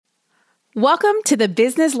Welcome to the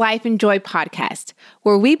Business Life and Joy podcast,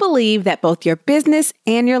 where we believe that both your business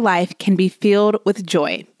and your life can be filled with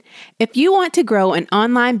joy. If you want to grow an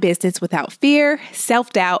online business without fear,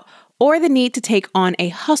 self-doubt, or the need to take on a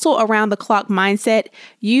hustle around the clock mindset,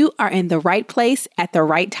 you are in the right place at the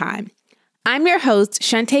right time. I'm your host,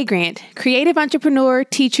 Shante Grant, creative entrepreneur,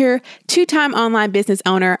 teacher, two-time online business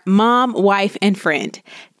owner, mom, wife, and friend.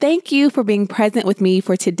 Thank you for being present with me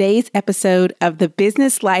for today's episode of the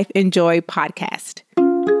Business Life and Joy podcast.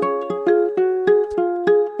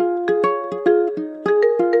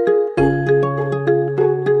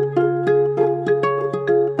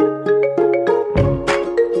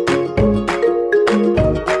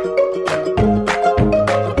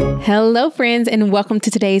 Hello, friends, and welcome to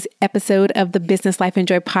today's episode of the Business Life and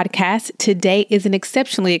Joy podcast. Today is an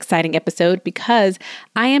exceptionally exciting episode because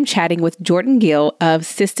I am chatting with Jordan Gill of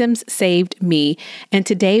Systems Saved Me, and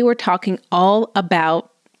today we're talking all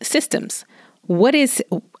about systems. What is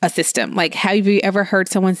a system? Like, have you ever heard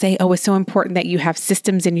someone say, oh, it's so important that you have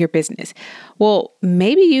systems in your business? Well,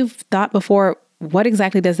 maybe you've thought before, what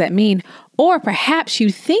exactly does that mean? Or perhaps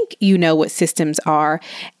you think you know what systems are,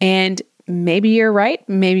 and maybe you're right,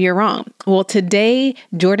 maybe you're wrong. Well, today,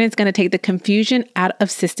 Jordan's going to take the confusion out of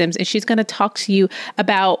systems, and she's going to talk to you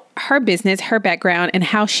about her business, her background, and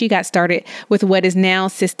how she got started with what is now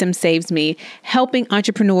Systems Saves Me, helping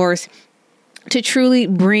entrepreneurs to truly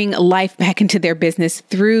bring life back into their business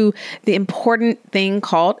through the important thing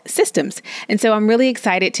called systems. And so I'm really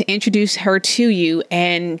excited to introduce her to you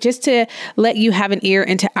and just to let you have an ear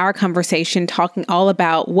into our conversation, talking all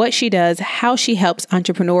about what she does, how she helps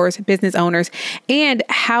entrepreneurs, business owners, and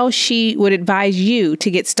how she would advise you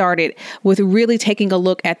to get started with really taking a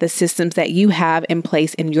look at the systems that you have in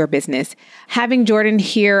place in your business. Having Jordan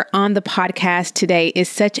here on the podcast today is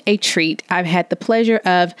such a treat. I've had the pleasure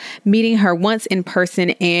of meeting her once in person,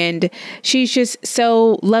 and she's just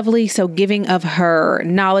so lovely, so giving of her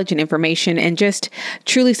knowledge and information, and just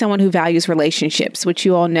truly someone who values relationships, which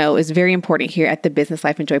you all know is very important here at the Business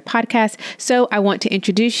Life and Joy podcast. So I want to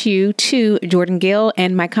introduce you to Jordan Gill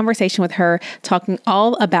and my conversation with her, talking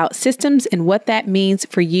all about systems and what that means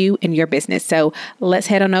for you and your business. So let's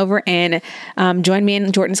head on over and join me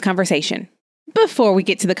in Jordan's conversation. Before we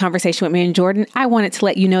get to the conversation with me and Jordan, I wanted to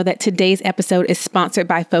let you know that today's episode is sponsored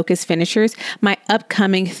by Focus Finishers, my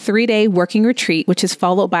upcoming 3-day working retreat, which is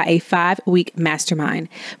followed by a 5-week mastermind.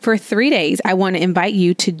 For 3 days, I want to invite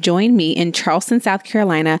you to join me in Charleston, South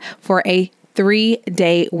Carolina for a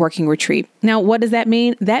 3-day working retreat. Now, what does that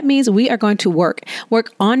mean? That means we are going to work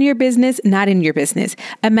on your business, not in your business.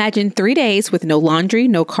 Imagine 3 days with no laundry,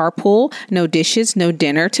 no carpool, no dishes, no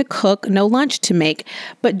dinner to cook, no lunch to make,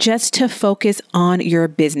 but just to focus on your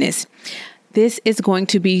business. This is going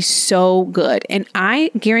to be so good. And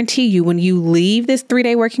I guarantee you, when you leave this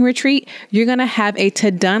 3-day working retreat, you're going to have a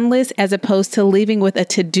to-done list as opposed to leaving with a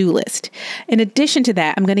to-do list. In addition to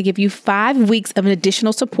that, I'm going to give you 5 weeks of an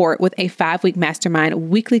additional support with a 5-week mastermind,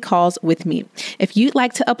 weekly calls with me. If you'd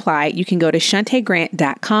like to apply, you can go to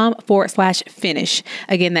shantegrant.com/finish.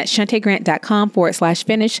 Again, that's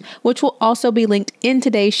shantegrant.com/finish, which will also be linked in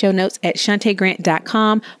today's show notes at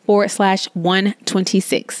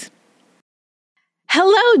shantegrant.com/126.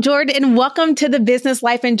 Hello, Jordan, and welcome to the Business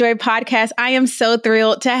Life and Joy podcast. I am so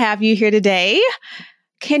thrilled to have you here today.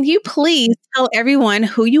 Can you please tell everyone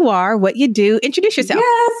who you are, what you do, introduce yourself?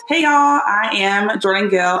 Yes. Hey, y'all. I am Jordan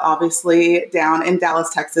Gill, obviously down in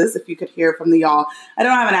Dallas, Texas, if you could hear from the y'all. I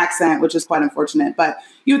don't have an accent, which is quite unfortunate, but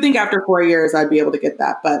you would think after 4 years I'd be able to get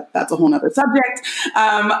that, but that's a whole nother subject.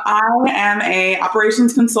 I am a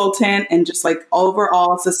operations consultant and just like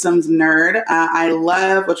overall systems nerd. I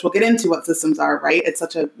love, which we'll get into what systems are, right? It's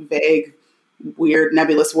such a vague, weird,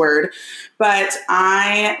 nebulous word, but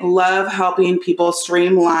I love helping people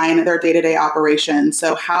streamline their day-to-day operations.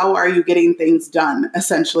 So how are you getting things done,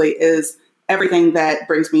 essentially, is everything that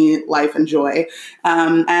brings me life and joy.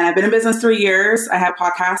 And I've been in business 3 years. I have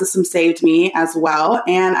podcast Systems Saved Me as well.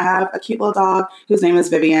 And I have a cute little dog whose name is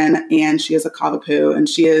Vivian, and she is a Cavapoo, and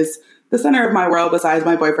she is the center of my world besides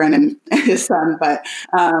my boyfriend and his son. But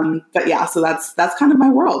yeah, so that's kind of my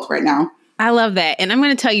world right now. I love that. And I'm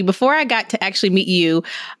going to tell you, before I got to actually meet you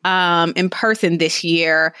in person this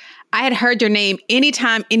year, I had heard your name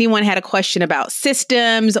anytime anyone had a question about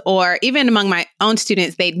systems, or even among my own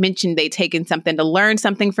students, they'd mentioned they'd taken something to learn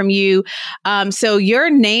something from you. So your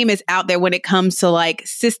name is out there when it comes to like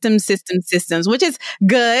systems, which is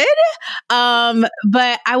good.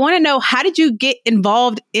 But I want to know, how did you get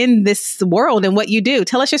involved in this world and what you do?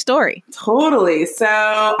 Tell us your story. Totally. So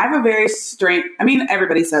I have a very strange, I mean,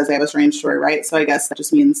 everybody says they have a strange story, right? So I guess that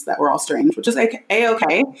just means that we're all strange, which is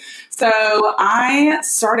A-okay. So I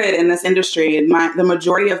started in this industry. The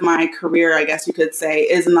majority of my career, I guess you could say,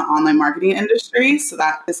 is in the online marketing industry. So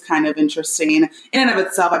that is kind of interesting in and of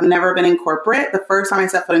itself. I've never been in corporate. The first time I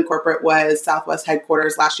set foot in corporate was Southwest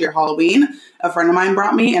headquarters last year, Halloween. A friend of mine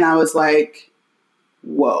brought me, and I was like,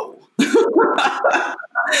 whoa.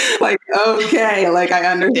 Like, okay, like I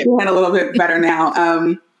understand a little bit better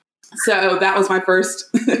now. So that was my first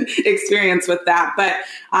experience with that. But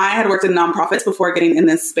I had worked in nonprofits before getting in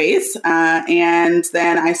this space. And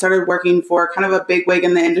then I started working for kind of a big wig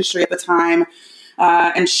in the industry at the time.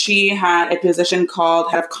 And she had a position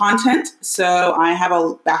called head of content. So I have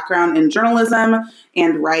a background in journalism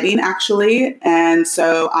and writing, actually. And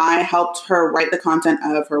so I helped her write the content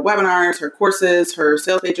of her webinars, her courses, her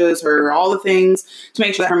sales pages, her all the things to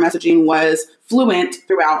make sure that her messaging was fluent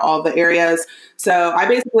throughout all the areas. So I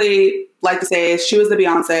basically like to say she was the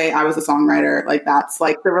Beyonce, I was the songwriter. Like that's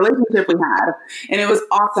like the relationship we had. And it was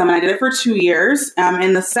awesome. And I did it for 2 years.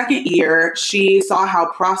 In the second year, she saw how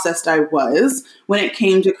processed I was when it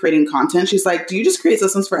came to creating content. She's like, do you just create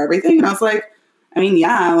systems for everything? And I was like, I mean,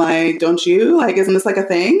 yeah, like, don't you? Like, isn't this like a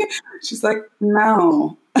thing? She's like,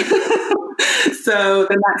 no. So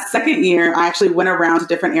then that second year, I actually went around to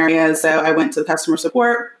different areas. So I went to customer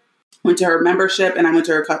support, went to her membership, and I went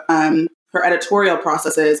to her editorial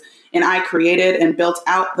processes. And I created and built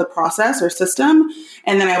out the process or system.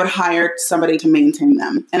 And then I would hire somebody to maintain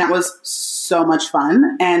them. And that was so much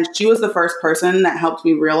fun. And she was the first person that helped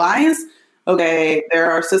me realize, okay,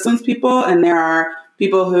 there are systems people and there are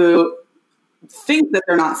people who think that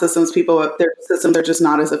they're not systems people, but their systems are just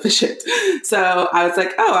not as efficient. So I was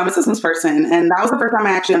like, oh, I'm a systems person. And that was the first time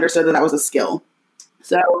I actually understood that that was a skill.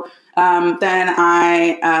 So then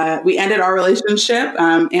we ended our relationship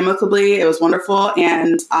amicably. It was wonderful.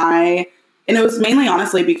 And it was mainly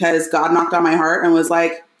honestly because God knocked on my heart and was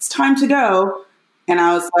like, it's time to go. And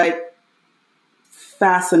I was like,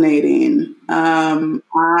 fascinating. I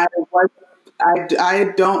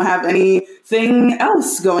don't have anything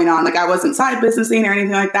else going on. Like I wasn't side businessing or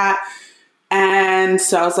anything like that. And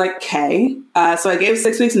so I was like, okay. So I gave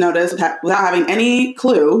 6 weeks notice without having any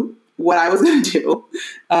clue what I was going to do.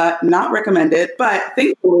 Not recommended, but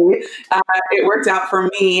thankfully it worked out for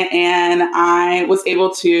me. And I was able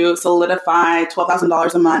to solidify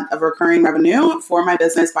 $12,000 a month of recurring revenue for my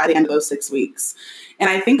business by the end of those 6 weeks. And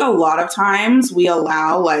I think a lot of times we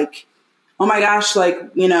allow like, oh my gosh,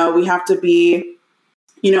 like, we have to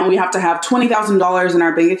have $20,000 in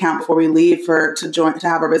our bank account before we leave to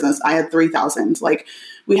have our business. I had 3,000. Like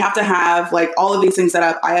we have to have like all of these things set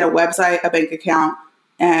up. I had a website, a bank account,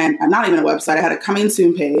 and not even a website. I had a coming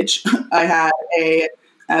soon page. I had a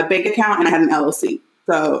bank account and I had an LLC.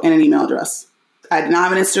 So, and an email address. I did not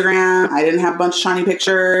have an Instagram. I didn't have a bunch of shiny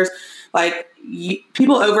pictures. Like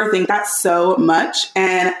people overthink that so much.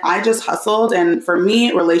 And I just hustled. And for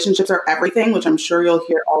me, relationships are everything, which I'm sure you'll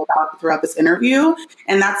hear all about throughout this interview.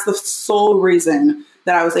 And that's the sole reason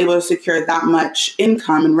that I was able to secure that much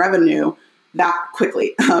income and revenue that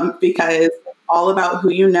quickly, because it's all about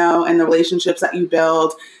who you know and the relationships that you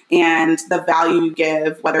build and the value you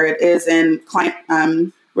give, whether it is in client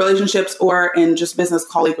relationships or in just business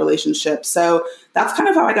colleague relationships. So that's kind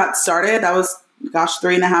of how I got started. That was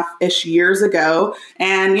 3.5-ish years ago.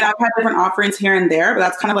 And, I've had different offerings here and there, but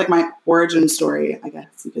that's kind of like my origin story, I guess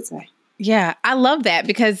you could say. Yeah, I love that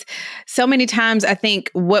because so many times I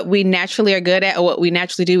think what we naturally are good at or what we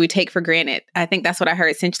naturally do, we take for granted. I think that's what I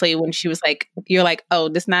heard essentially when she was like, you're like, oh,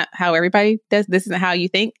 this is not how everybody does. This isn't how you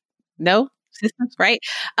think. No systems, right?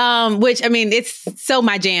 Which I mean, it's so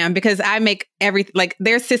my jam because I make everything like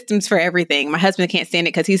there's systems for everything. My husband can't stand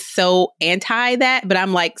it because he's so anti that, but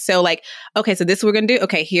I'm like, okay, so this is what we're going to do.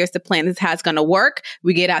 Okay, here's the plan. This is how it's going to work.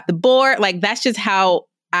 We get out the board. Like that's just how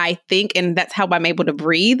I think, and that's how I'm able to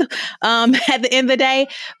breathe at the end of the day.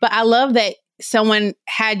 But I love that someone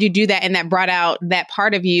had you do that and that brought out that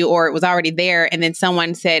part of you, or it was already there. And then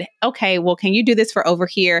someone said, okay, well, can you do this for over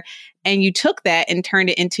here? And you took that and turned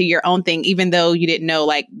it into your own thing, even though you didn't know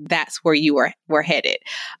like that's where you were headed.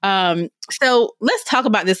 So let's talk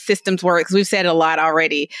about this systems work because we've said it a lot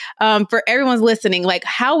already. For everyone's listening, like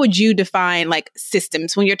how would you define like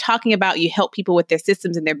systems when you're talking about you help people with their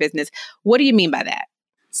systems in their business? What do you mean by that?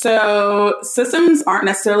 So systems aren't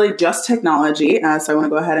necessarily just technology. So I want to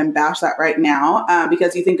go ahead and bash that right now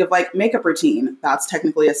because you think of like makeup routine. That's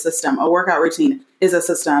technically a system. A workout routine is a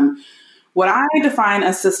system. What I define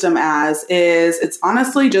a system as is it's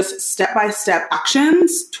honestly just step-by-step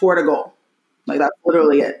actions toward a goal. Like that's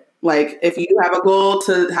literally it. Like if you have a goal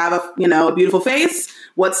to have a beautiful face,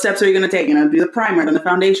 what steps are you going to take? Do the primer, then the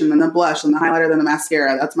foundation, then the blush, then the highlighter, then the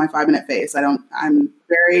mascara. That's my 5-minute face. I'm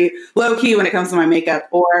very low key when it comes to my makeup.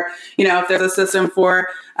 Or, if there's a system for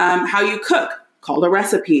how you cook, called a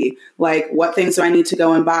recipe. Like what things do I need to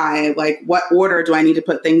go and buy? Like what order do I need to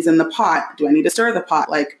put things in the pot? Do I need to stir the pot?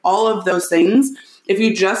 Like all of those things. If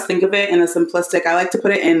you just think of it in a simplistic, I like to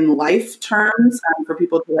put it in life terms for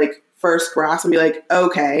people to like first grasp and be like,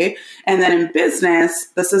 okay. And then in business,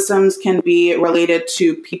 the systems can be related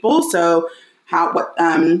to people. So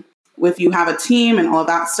if you have a team and all of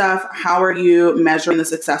that stuff, how are you measuring the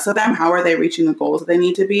success of them? How are they reaching the goals that they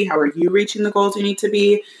need to be? How are you reaching the goals you need to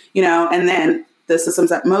be? And then the systems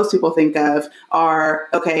that most people think of are,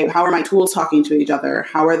 okay, how are my tools talking to each other?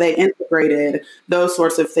 How are they integrated? Those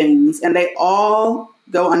sorts of things. And they all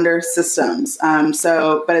go under systems.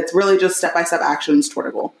 But it's really just step-by-step actions toward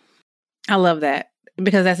a goal. I love that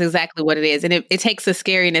because that's exactly what it is. And it takes the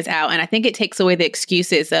scariness out. And I think it takes away the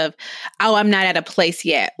excuses of, oh, I'm not at a place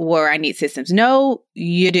yet where I need systems. No,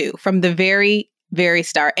 you do from the very, very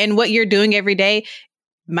start. And what you're doing every day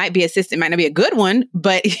might be a system, might not be a good one,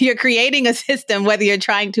 but you're creating a system whether you're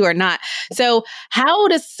trying to or not. So how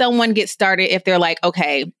does someone get started if they're like,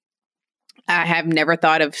 okay, I have never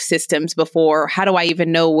thought of systems before. How do I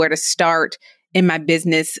even know where to start in my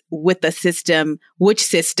business with a system? Which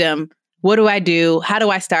system? What do I do? How do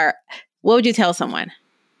I start? What would you tell someone?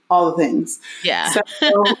 All the things. Yeah.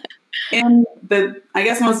 So in the, I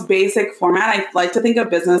guess, most basic format, I like to think of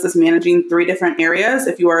business as managing 3 different areas.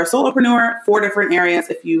 If you are a solopreneur, 4 different areas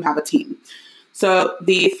if you have a team. So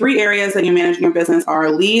the 3 areas that you manage in your business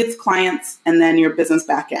are leads, clients, and then your business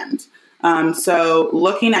back end. So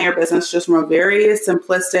looking at your business just from a very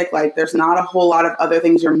simplistic, like there's not a whole lot of other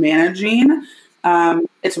things you're managing.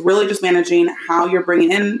 It's really just managing how you're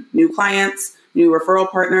bringing in new clients, new referral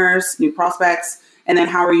partners, new prospects, and then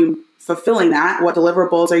how are you fulfilling that? What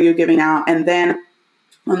deliverables are you giving out? And then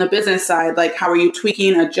on the business side, like how are you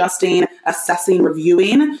tweaking, adjusting, assessing,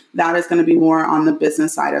 reviewing? That is going to be more on the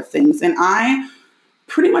business side of things. And I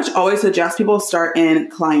pretty much always suggest people start in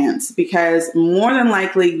clients because more than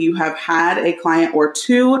likely you have had a client or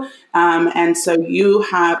 2. And so you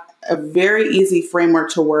have a very easy framework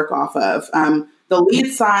to work off of. The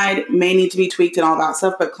lead side may need to be tweaked and all that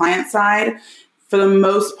stuff, but client side, for the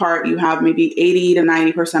most part, you have maybe 80 to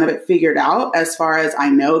 90% of it figured out as far as I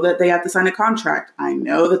know that they have to sign a contract. I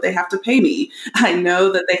know that they have to pay me. I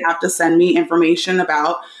know that they have to send me information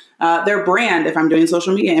about their brand if I'm doing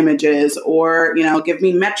social media images or, give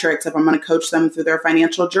me metrics if I'm going to coach them through their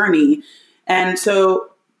financial journey. And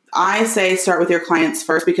so I say start with your clients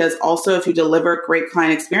first because also if you deliver great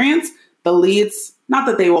client experience, the leads, not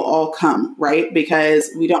that they will all come, right?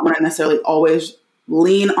 Because we don't want to necessarily always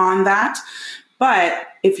lean on that. But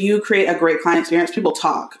if you create a great client experience, people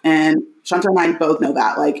talk. And Shanta and I both know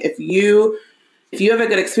that. Like if you have a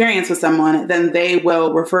good experience with someone, then they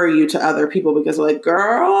will refer you to other people because they're like,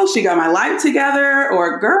 girl, she got my life together,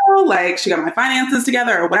 or girl, like she got my finances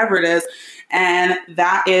together, or whatever it is. And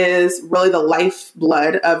that is really the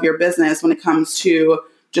lifeblood of your business when it comes to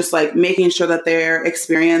just like making sure that their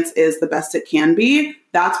experience is the best it can be.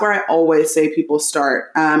 That's where I always say people start.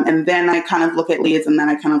 And then I kind of look at leads and then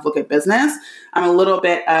I kind of look at business. I'm a little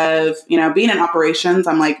bit of, being in operations,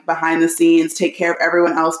 I'm like behind the scenes, take care of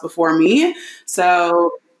everyone else before me.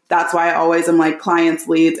 So that's why I always am like clients,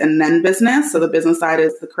 leads, and then business. So the business side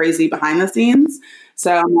is the crazy behind the scenes.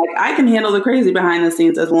 So I'm like, I can handle the crazy behind the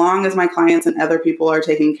scenes as long as my clients and other people are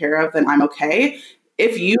taken care of, then I'm okay.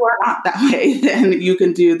 If you are not that way, then you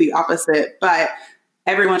can do the opposite. But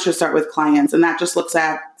everyone should start with clients. And that just looks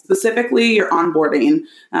at specifically your onboarding.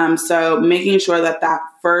 So making sure that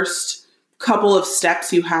first couple of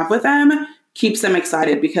steps you have with them keeps them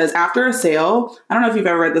excited. Because after a sale, I don't know if you've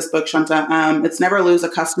ever read this book, Shanta, It's Never Lose a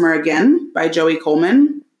Customer Again by Joey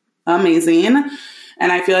Coleman. Amazing.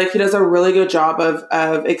 And I feel like he does a really good job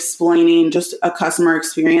of explaining just a customer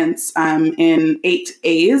experience in 8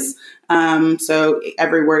 A's. So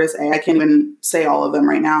every word is A. I can't even say all of them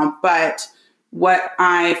right now. But what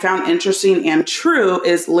I found interesting and true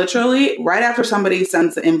is literally right after somebody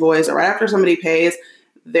sends the invoice or right after somebody pays,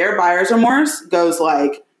 their buyer's remorse goes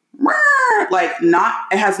like not,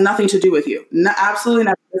 it has nothing to do with you. No, absolutely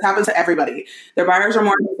nothing. This happens to everybody. Their buyer's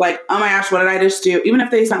remorse is like, oh my gosh, what did I just do? Even if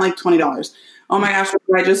they spent like $20. Oh my gosh,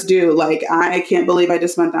 what did I just do? Like, I can't believe I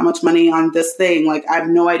just spent that much money on this thing. Like, I have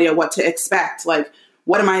no idea what to expect. Like,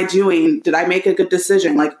 what am I doing? Did I make a good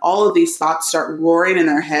decision? Like all of these thoughts start roaring in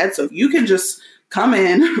their head. So if you can just come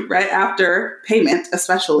in right after payment,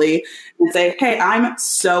 especially, and say, hey, I'm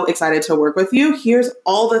so excited to work with you. Here's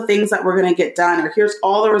all the things that we're going to get done, or here's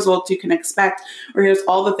all the results you can expect, or here's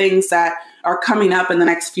all the things that are coming up in the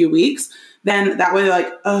next few weeks. Then that way, like,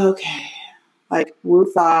 okay, like,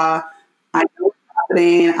 woosah, I know what's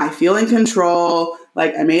happening. I feel in control.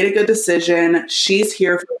 Like, I made a good decision. She's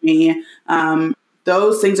here for me.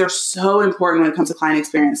 Those things are so important when it comes to client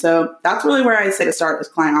experience. So that's really where I say to start is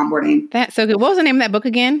client onboarding. That's so good. What was the name of that book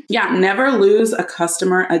again? Yeah, Never Lose a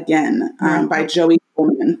Customer Again by Joey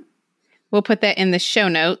Coleman. We'll put that in the show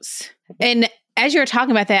notes. And as you're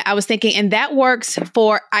talking about that, I was thinking, and that works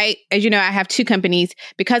for, as you know, I have two companies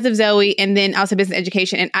because of Zoe and then also business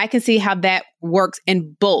education. And I can see how that works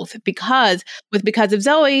in both because of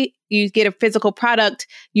Zoe, you get a physical product,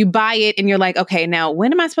 you buy it and you're like, okay, now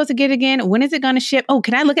when am I supposed to get it again? When is it going to ship? Oh,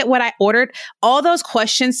 can I look at what I ordered? All those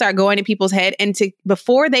questions start going to people's head. And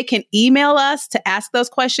before they can email us to ask those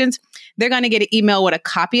questions, they're going to get an email with a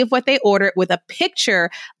copy of what they ordered, with a picture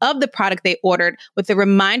of the product they ordered, with a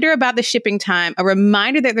reminder about the shipping time, a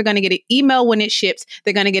reminder that they're going to get an email when it ships.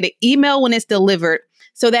 They're going to get an email when it's delivered.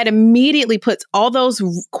 So that immediately puts all those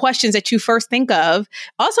questions that you first think of.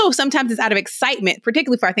 Also, sometimes it's out of excitement,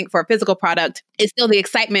 particularly for a physical product, it's still the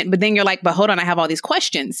excitement, but then you're like, but hold on, I have all these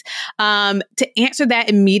questions. To answer that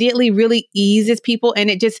immediately really eases people. And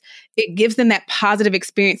it gives them that positive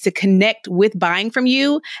experience to connect with buying from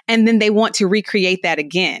you. And then they want to recreate that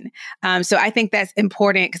again. So I think that's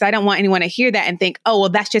important because I don't want anyone to hear that and think, oh, well,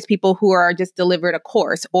 that's just people who are just delivered a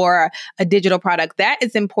course or a digital product. That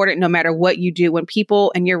is important no matter what you do.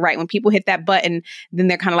 And you're right, when people hit that button, then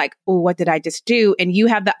they're kind of like, oh, what did I just do? And you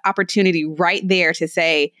have the opportunity right there to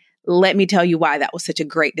say, let me tell you why that was such a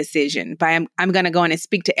great decision. But I'm going to go in and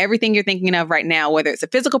speak to everything you're thinking of right now, whether it's a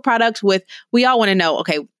physical product we all want to know,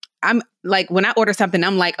 okay, I'm like, when I order something,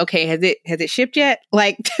 I'm like, okay, has it shipped yet?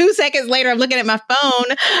 Like 2 seconds later, I'm looking at my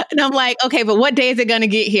phone and I'm like, okay, but what day is it going to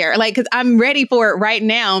get here? Like, cause I'm ready for it right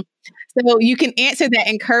now. So you can answer that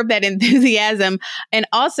and curb that enthusiasm. And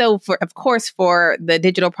also for the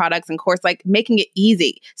digital products and course, like making it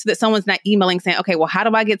easy so that someone's not emailing saying, okay, well, how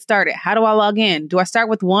do I get started? How do I log in? Do I start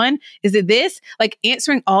with one? Is it this? Like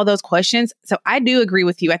answering all those questions. So I do agree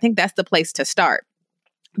with you. I think that's the place to start.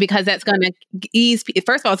 Because that's going to ease,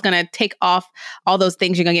 first of all, it's going to take off all those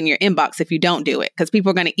things you're going to get in your inbox if you don't do it, because people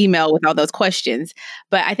are going to email with all those questions.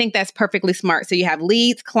 But I think that's perfectly smart. So you have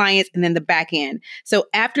leads, clients, and then the back end. So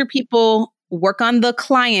after people work on the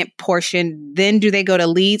client portion, then do they go to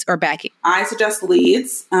leads or back end? I suggest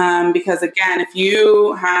leads because, again, if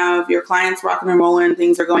you have your clients rocking and rolling,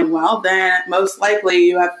 things are going well, then most likely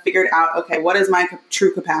you have figured out, okay, what is my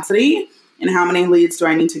true capacity and how many leads do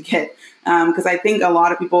I need to get? Because I think a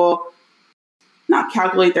lot of people not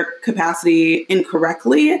calculate their capacity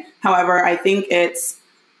incorrectly. However, I think it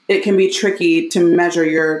can be tricky to measure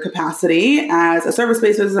your capacity as a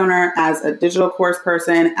service-based business owner, as a digital course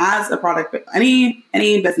person, as a product, any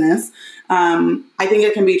business. I think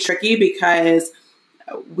it can be tricky because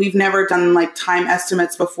we've never done like time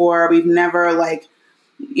estimates before. We've never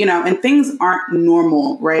and things aren't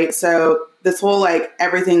normal, right? So this whole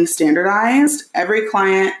everything standardized, every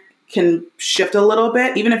client can shift a little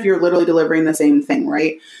bit, even if you're literally delivering the same thing,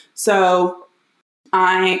 right? So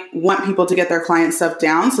I want people to get their client stuff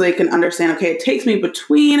down so they can understand, okay, it takes me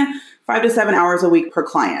between 5 to 7 hours a week per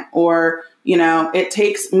client, or, it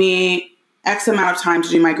takes me X amount of time to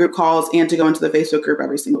do my group calls and to go into the Facebook group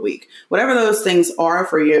every single week. Whatever those things are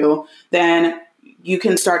for you, then you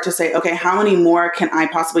can start to say, okay, how many more can I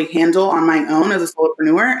possibly handle on my own as a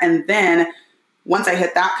solopreneur? And then once I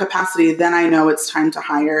hit that capacity, then I know it's time to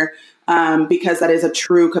hire because that is a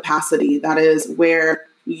true capacity. That is where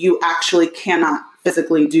you actually cannot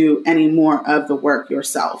physically do any more of the work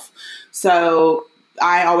yourself. So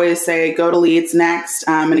I always say go to leads next.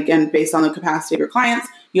 And again, based on the capacity of your clients,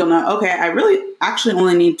 you'll know, okay, I really actually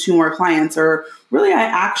only need 2 more clients, or really I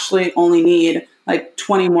actually only need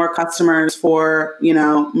 20 more customers for,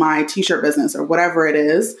 my t-shirt business or whatever it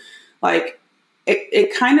is.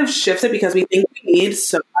 It kind of shifts it because we think we need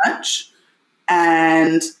so much.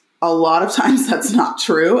 And a lot of times that's not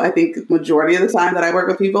true. I think majority of the time that I work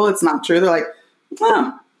with people, it's not true. They're like,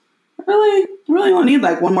 oh, I really only need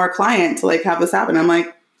 1 more client to have this happen. I'm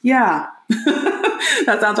like, yeah,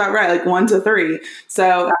 that sounds about right. 1 to 3.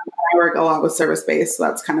 So I work a lot with service-based. So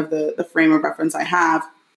that's kind of the frame of reference I have.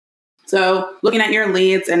 So looking at your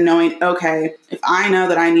leads and knowing, okay, if I know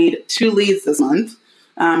that I need 2 leads this month,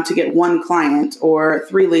 to get 1 client, or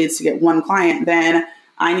 3 leads to get 1 client, then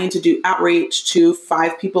I need to do outreach to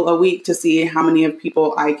 5 people a week to see how many of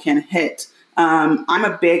people I can hit. I'm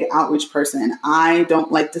a big outreach person. I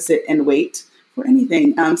don't like to sit and wait for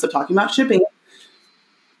anything. So talking about shipping,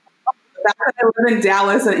 the fact that I live in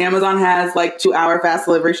Dallas and Amazon has like 2-hour fast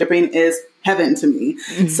delivery shipping is heaven to me.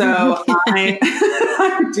 So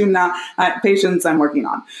I do not, patience I'm working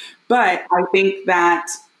on. But I think that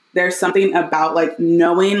there's something about like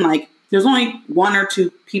knowing like there's only 1 or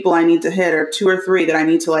 2 people I need to hit, or 2 or 3 that I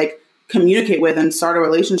need to like communicate with and start a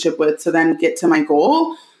relationship with to then get to my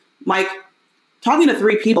goal. Like talking to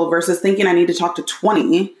 3 people versus thinking I need to talk to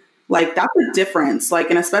 20, like that's a difference. Like,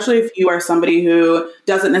 and especially if you are somebody who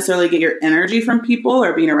doesn't necessarily get your energy from people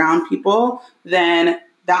or being around people, then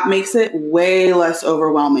that makes it way less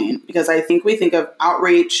overwhelming, because I think we think of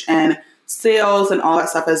outreach and sales and all that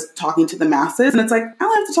stuff as talking to the masses. And it's like, I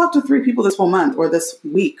only have to talk to 3 people this whole month or this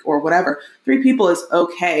week or whatever. 3 people is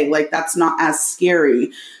okay. Like that's not as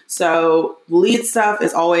scary. So lead stuff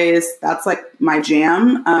is always, that's like my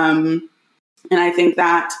jam. And I think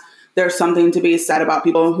that there's something to be said about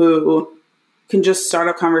people who can just start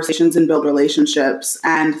up conversations and build relationships,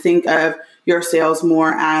 and think of your sales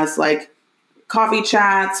more as like coffee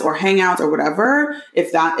chats or hangouts or whatever,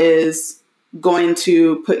 if that is going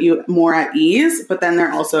to put you more at ease. But then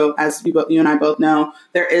there also, as you and I both know,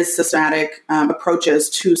 there is systematic approaches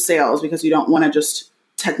to sales, because you don't want to just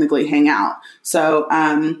technically hang out. So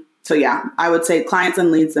yeah, I would say clients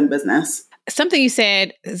and leads and business. Something you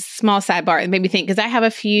said, small sidebar, it made me think, because I have a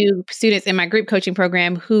few students in my group coaching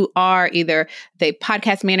program who are either the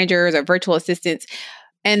podcast managers or virtual assistants.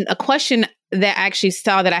 And a question that I actually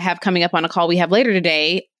saw that I have coming up on a call we have later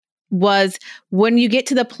today was, when you get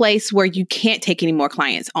to the place where you can't take any more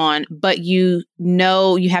clients on, but you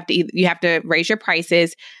know you have to raise your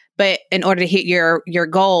prices, but in order to hit your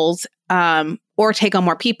goals, or take on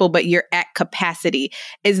more people, but you're at capacity,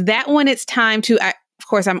 is that when it's time to? Of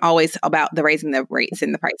course, I'm always about the raising the rates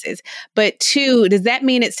and the prices. But 2, does that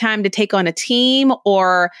mean it's time to take on a team,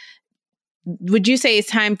 or would you say it's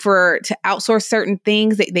time to outsource certain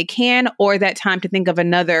things that they can, or that time to think of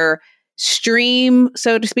another stream,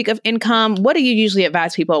 so to speak, of income? What do you usually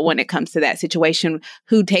advise people when it comes to that situation,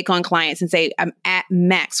 who take on clients and say, I'm at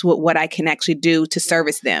max with what I can actually do to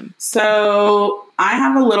service them? So I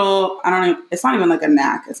have a little, it's not even like a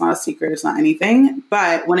knack. It's not a secret. It's not anything.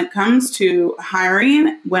 But when it comes to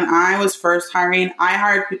hiring, when I was first hiring, I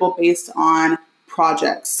hired people based on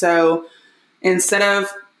projects. So instead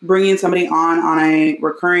of bringing somebody on a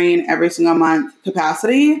recurring every single month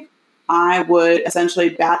capacity, I would essentially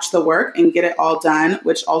batch the work and get it all done,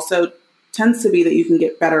 which also tends to be that you can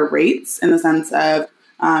get better rates, in the sense of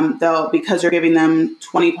because you're giving them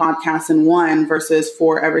 20 podcasts in one versus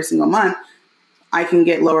 4 every single month, I can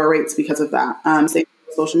get lower rates because of that. Same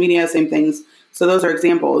social media, same things. So those are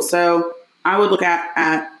examples. So I would look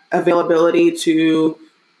at availability to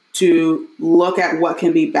look at what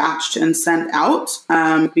can be batched and sent out,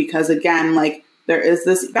 because again, like there is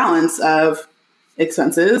this balance of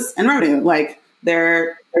expenses and revenue, like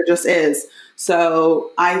there just is.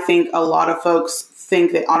 So I think a lot of folks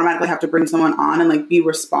think they automatically have to bring someone on and like be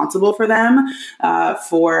responsible for them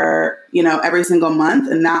for every single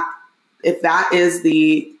month, and that if that is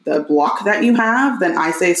the block that you have, then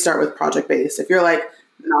I say start with project based. If you're like,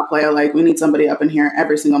 not play like we need somebody up in here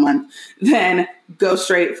every single month, then go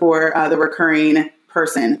straight for the recurring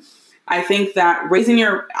person. I think that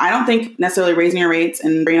I don't think necessarily raising your rates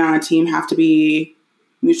and bringing on a team have to be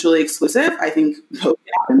mutually exclusive. I think both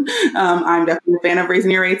can happen. I'm definitely a fan of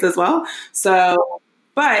raising your rates as well. So,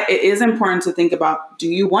 but it is important to think about, do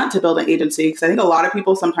you want to build an agency? Because I think a lot of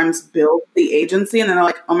people sometimes build the agency and then they're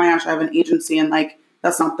like, oh my gosh, I have an agency, and like,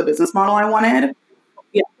 that's not the business model I wanted.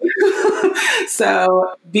 Yeah.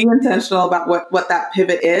 So be intentional about what that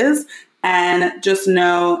pivot is, and just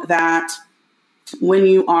know that when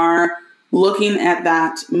you are looking at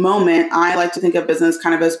that moment, I like to think of business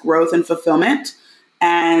kind of as growth and fulfillment,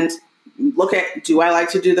 and look at, do I like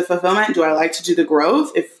to do the fulfillment? Do I like to do the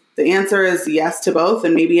growth? If the answer is yes to both,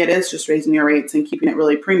 then maybe it is just raising your rates and keeping it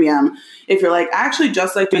really premium. If you're like, I actually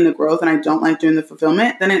just like doing the growth and I don't like doing the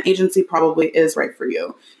fulfillment, then an agency probably is right for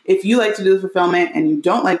you. If you like to do the fulfillment and you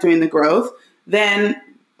don't like doing the growth, then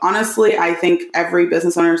honestly, I think every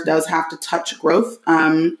business owner does have to touch growth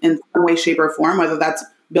in some way, shape, or form, whether that's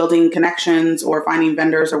building connections or finding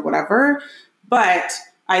vendors or whatever. But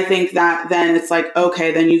I think that then it's like,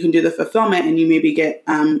 okay, then you can do the fulfillment and you maybe get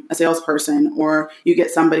a salesperson, or you get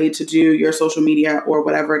somebody to do your social media or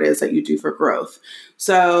whatever it is that you do for growth.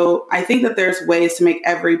 So I think that there's ways to make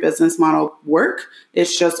every business model work.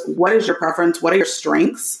 It's just, what is your preference? What are your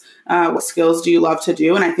strengths? What skills do you love to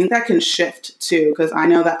do? And I think that can shift too, because I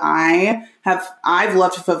know that I I've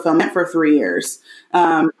loved fulfillment for 3 years.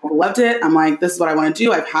 I loved it. I'm like, this is what I want to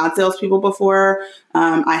do. I've had salespeople before.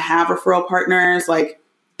 I have referral partners. Like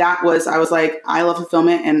I was like, I love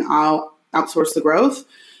fulfillment and I'll outsource the growth.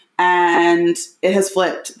 And it has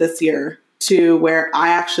flipped this year to where I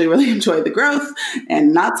actually really enjoy the growth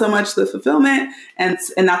and not so much the fulfillment, and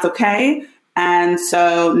that's okay. And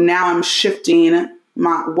so now I'm shifting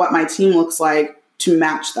what my team looks like to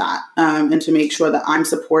match that, and to make sure that I'm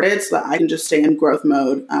supported so that I can just stay in growth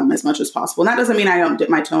mode as much as possible. And that doesn't mean I don't dip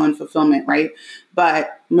my toe in fulfillment, right?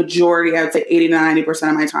 But majority, I would say 80 to 90%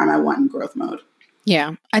 of my time I want in growth mode.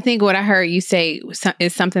 Yeah. I think what I heard you say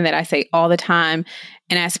is something that I say all the time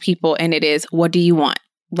and ask people, and it is, what do you want?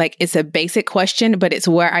 Like, it's a basic question, but it's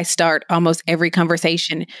where I start almost every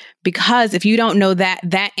conversation, because if you don't know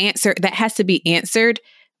that answer, that has to be answered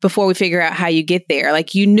before we figure out how you get there.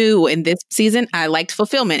 Like, you knew in this season, I liked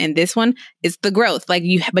fulfillment. In this one, it's the growth. But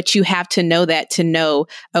you have to know that to know,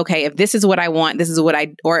 okay, if this is what I want, this is what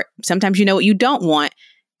or sometimes you know what you don't want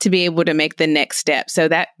to be able to make the next step. So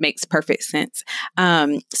that makes perfect sense.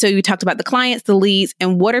 So you talked about the clients, the leads,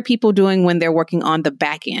 and what are people doing when they're working on the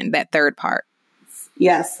back end, that third part?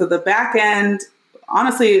 Yes. So the back end,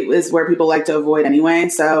 honestly, is where people like to avoid anyway.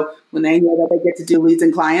 So when they hear that they get to do leads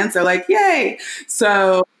and clients, they're like, yay.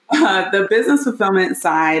 So the business fulfillment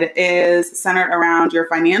side is centered around your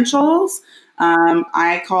financials.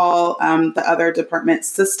 I call the other department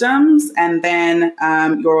systems, and then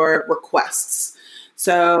your requests.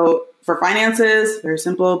 So for finances, very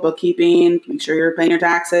simple, bookkeeping, make sure you're paying your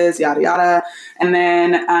taxes, yada, yada. And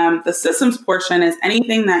then the systems portion is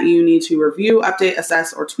anything that you need to review, update,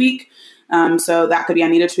 assess, or tweak. So that could be, I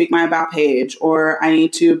need to tweak my about page, or I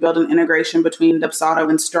need to build an integration between Dubsado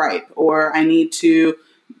and Stripe, or I need to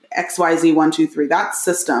XYZ 1, 2, 3. That's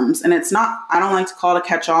systems. And it's not, I don't like to call it a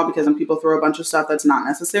catch-all because then people throw a bunch of stuff that's not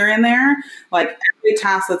necessary in there. Like every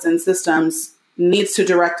task that's in systems needs to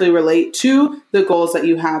directly relate to the goals that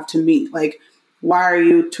you have to meet. Like, why are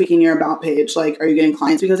you tweaking your about page? Like, are you getting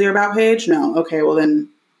clients because of your about page? No. Okay, well then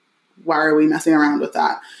why are we messing around with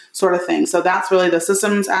that sort of thing? So that's really the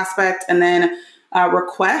systems aspect. And then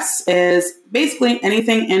requests is basically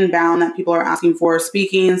anything inbound that people are asking for,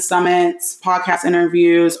 speaking, summits, podcast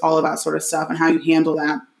interviews, all of that sort of stuff, and how you handle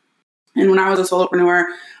that. And when I was a solopreneur,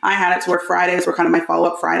 I had it to where Fridays were kind of my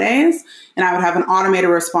follow-up Fridays. And I would have an automated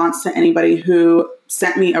response to anybody who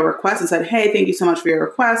sent me a request and said, hey, thank you so much for your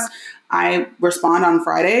request. I respond on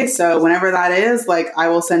Friday. So whenever that is, like, I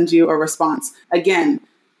will send you a response. Again,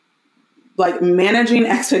 like, managing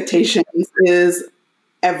expectations is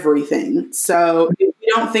everything. So you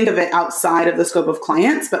don't think of it outside of the scope of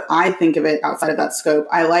clients, but I think of it outside of that scope.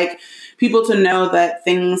 I like people to know that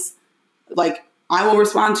things like, I will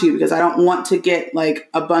respond to you because I don't want to get like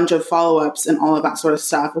a bunch of follow-ups and all of that sort of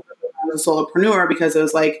stuff. I was a solopreneur because it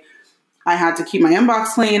was like, I had to keep my inbox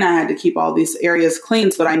clean. I had to keep all these areas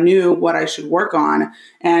clean so that I knew what I should work on.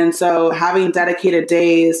 And so having dedicated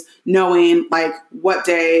days, knowing like what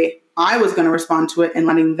day I was going to respond to it and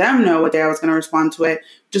letting them know what day I was going to respond to it,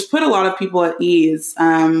 just put a lot of people at ease.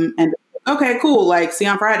 And okay, cool. Like, see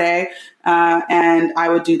you on Friday. And I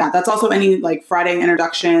would do that. That's also any like Friday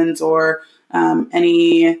introductions or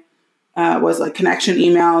any was like connection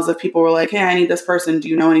emails if people were like, hey, I need this person. Do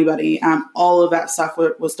you know anybody? All of that stuff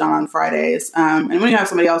was done on Fridays. And when you have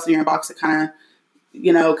somebody else in your box, it kind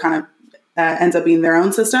of ends up being their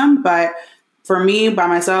own system. But for me, by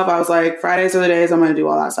myself, I was like, Fridays are the days I'm going to do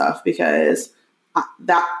all that stuff because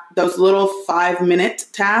those little 5-minute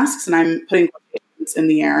tasks, and I'm putting quotations in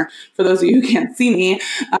the air for those of you who can't see me,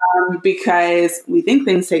 because we think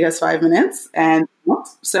things take us 5 minutes and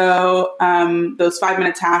so those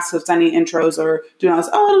 5-minute tasks of sending intros or doing all this,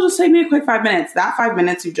 it'll just take me a quick 5 minutes. That 5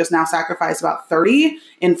 minutes, you've just now sacrificed about 30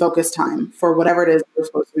 in focus time for whatever it is we're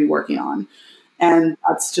supposed to be working on. And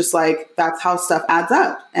that's just like, that's how stuff adds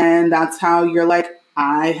up. And that's how you're like,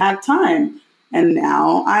 I had time and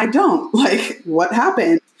now I don't. Like, what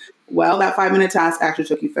happened? Well, that 5-minute task actually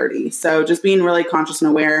took you 30. So just being really conscious and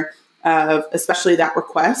aware of, especially that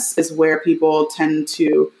request is where people tend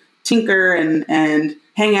to tinker and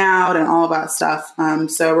hang out and all of that stuff.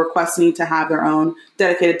 So requests need to have their own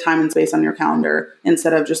dedicated time and space on your calendar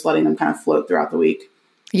instead of just letting them kind of float throughout the week.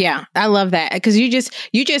 Yeah, I love that because you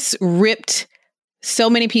just ripped so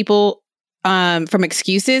many people from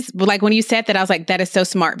excuses. But like when you said that, I was like, that is so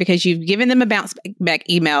smart because you've given them a bounce back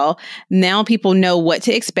email. Now people know what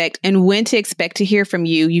to expect and when to expect to hear from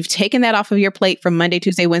you. You've taken that off of your plate from Monday,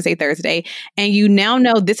 Tuesday, Wednesday, Thursday. And you now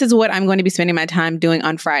know this is what I'm going to be spending my time doing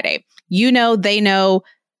on Friday. You know, they know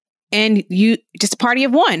and you just a party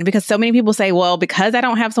of one, because so many people say, well, because I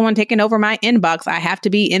don't have someone taking over my inbox, I have to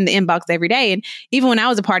be in the inbox every day. And even when I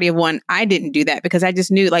was a party of one, I didn't do that because I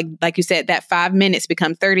just knew, like you said, that 5 minutes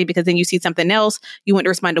become 30, because then you see something else. You want to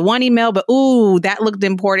respond to one email, but ooh, that looked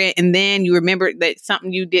important. And then you remember that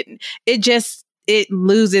something you didn't. It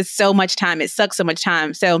loses so much time. It sucks so much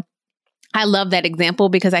time. So I love that example,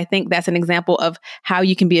 because I think that's an example of how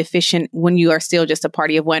you can be efficient when you are still just a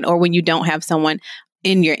party of one, or when you don't have someone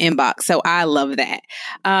in your inbox. So I love that.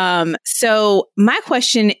 So my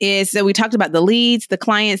question is, so we talked about the leads, the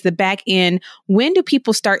clients, the back end. When do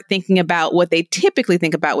people start thinking about what they typically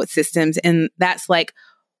think about with systems? And that's like,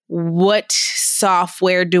 what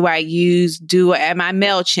software do I use? Am I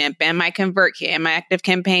MailChimp? Am I ConvertKit? Am I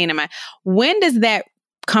ActiveCampaign? When does that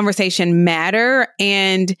conversation matter?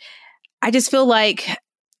 And I just feel like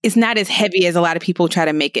it's not as heavy as a lot of people try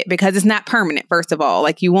to make it, because it's not permanent. First of all,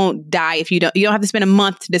 like, you won't die if you don't have to spend a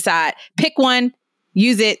month to decide. Pick one,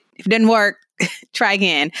 use it. If it doesn't work, try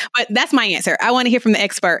again. But that's my answer. I want to hear from the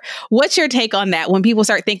expert. What's your take on that when people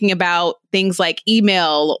start thinking about things like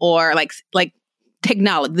email or like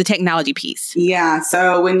technology, the technology piece? Yeah.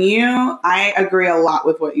 So I agree a lot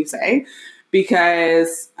with what you say,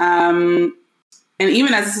 because, and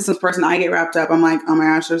even as a systems person, I get wrapped up. I'm like, oh my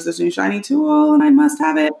gosh, there's this new shiny tool and I must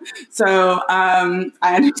have it. So I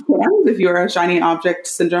understand if you're a shiny object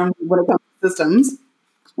syndrome when it comes to systems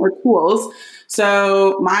or tools.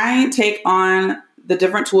 So my take on the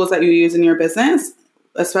different tools that you use in your business,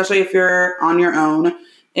 especially if you're on your own,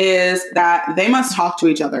 is that they must talk to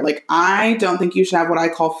each other. Like, I don't think you should have what I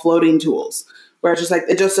call floating tools, where it's just like,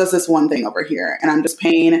 it just does this one thing over here, and I'm just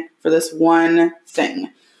paying for this one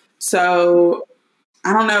thing. So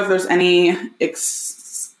I don't know if there's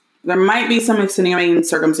there might be some extenuating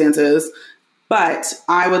circumstances, but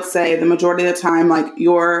I would say the majority of the time, like,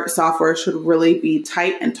 your software should really be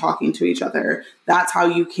tight and talking to each other. That's how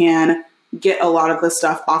you can get a lot of the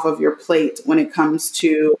stuff off of your plate when it comes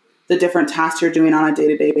to the different tasks you're doing on a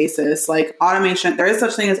day-to-day basis. Like automation, there is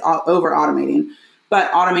such thing as over automating,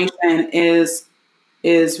 but automation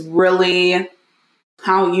is really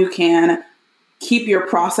how you can keep your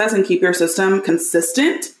process and keep your system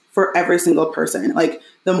consistent for every single person. Like,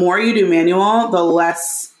 the more you do manual, the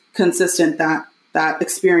less consistent that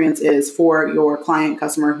experience is for your client,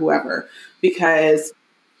 customer, whoever, because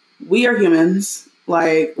we are humans.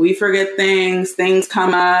 Like, we forget things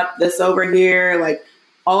come up, this over here, like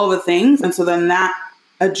all of the things. And so then that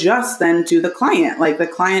adjusts then to the client, like the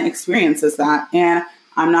client experiences that. And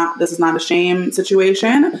this is not a shame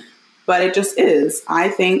situation, but it just is. I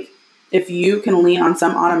think if you can lean on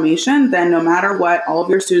some automation, then no matter what, all of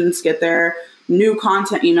your students get their new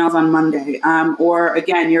content emails on Monday. Or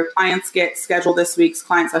again, your clients get scheduled this week's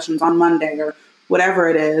client sessions on Monday, or whatever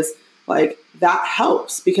it is. Like, that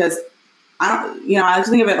helps, because I like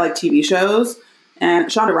to think of it like TV shows, and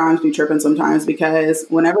Shonda Rhimes be tripping sometimes, because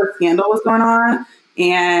whenever Scandal was going on,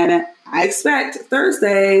 and I expect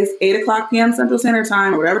Thursdays, 8:00 p.m. Central Standard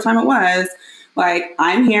Time, or whatever time it was, like,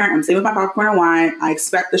 I'm here, I'm sitting with my popcorn and wine, I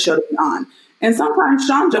expect the show to be on. And sometimes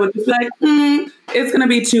Shonda would just be like, it's going to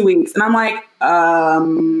be 2 weeks. And I'm like,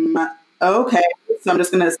 okay. So I'm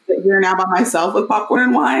just going to sit here now by myself with popcorn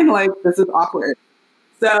and wine? Like, this is awkward.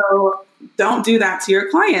 So don't do that to your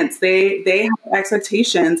clients. They have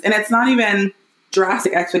expectations, and it's not even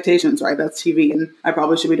drastic expectations, right? That's TV, and I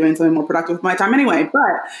probably should be doing something more productive with my time anyway.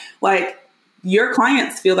 But like, your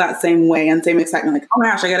clients feel that same way and same excitement, like, oh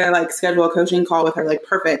my gosh, I gotta like schedule a coaching call with her, like,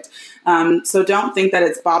 perfect. So don't think that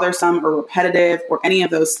it's bothersome or repetitive or any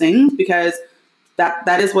of those things, because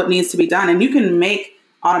that is what needs to be done. And you can make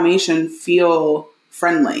automation feel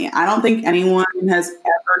friendly. I don't think anyone has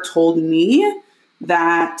ever told me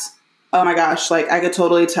that, oh my gosh, like, I could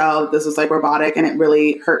totally tell this is like robotic and it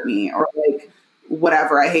really hurt me, or like,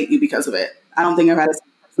 whatever, I hate you because of it. I don't think I've had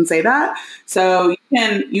a person say that. So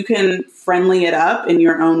you can friendly it up in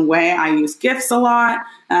your own way. I use GIFs a lot,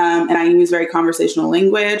 and I use very conversational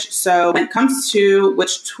language. So when it comes to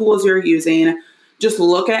which tools you're using, just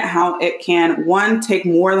look at how it can, one, take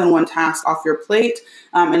more than one task off your plate,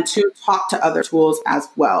 and two, talk to other tools as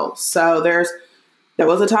well. So there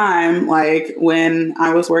was a time, like, when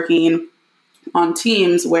I was working on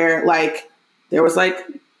teams where, like, there was like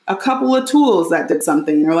a couple of tools that did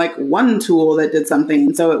something, or like one tool that did something.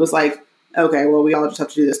 And so it was like, okay, well, we all just have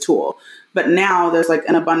to do this tool. But now there's like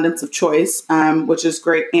an abundance of choice, which is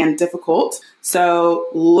great and difficult. So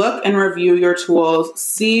look and review your tools,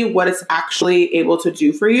 see what it's actually able to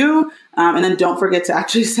do for you. And then don't forget to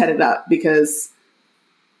actually set it up, because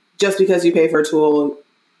just because you pay for a tool,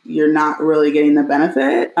 you're not really getting the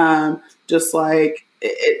benefit. Just like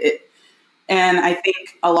it And I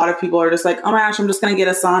think a lot of people are just like, oh my gosh, I'm just going to get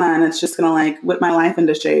a sauna and it's just going to like whip my life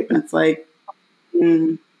into shape. And it's like,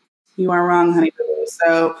 you are wrong, honey.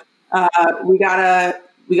 So we gotta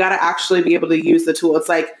actually be able to use the tool. It's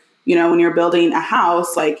like, when you're building a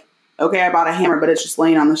house, like, okay, I bought a hammer, but it's just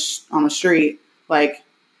laying on the street. Like,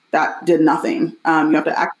 that did nothing. You have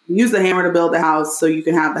to actually use the hammer to build the house so you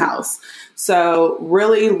can have the house. So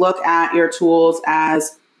really look at your tools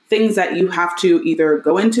as things that you have to either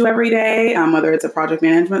go into every day, whether it's a project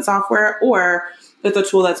management software or it's a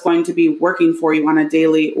tool that's going to be working for you on a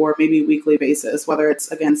daily or maybe weekly basis, whether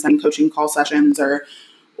it's, again, sending coaching call sessions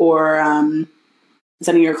or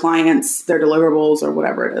sending your clients their deliverables or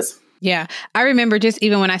whatever it is. Yeah. I remember just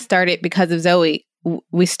even when I started, because of Zoe,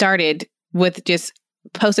 we started with just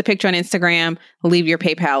post a picture on Instagram, leave your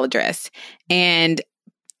PayPal address. And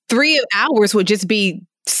 3 hours would just be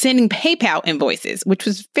sending PayPal invoices, which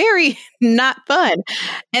was very not fun.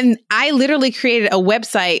 And I literally created a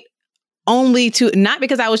website only to, not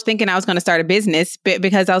because I was thinking I was going to start a business, but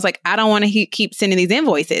because I was like, I don't want to keep sending these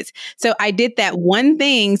invoices. So I did that one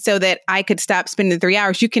thing so that I could stop spending 3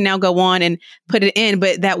 hours. You can now go on and put it in,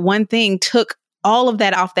 but that one thing took all of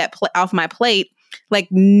that off my plate. Like,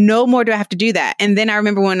 no more do I have to do that. And then I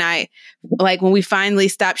remember when we finally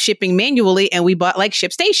stopped shipping manually and we bought like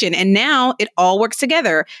ShipStation, and now it all works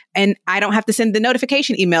together and I don't have to send the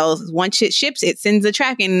notification emails. Once it ships, it sends the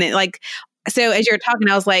tracking. So as you're talking,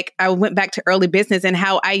 I was like, I went back to early business and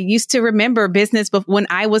how I used to remember business, but when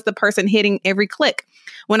I was the person hitting every click,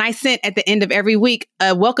 when I sent at the end of every week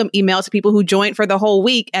a welcome email to people who joined for the whole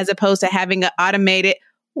week, as opposed to having an automated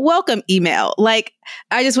welcome email. Like,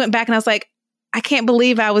 I just went back and I was like, I can't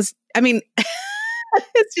believe it's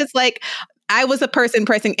just like, I was a person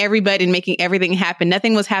pressing every button, making everything happen.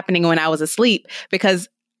 Nothing was happening when I was asleep because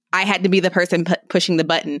I had to be the person pushing the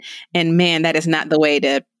button. And man, that's not the way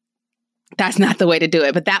to do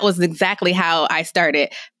it. But that was exactly how I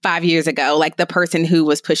started 5 years ago, like the person who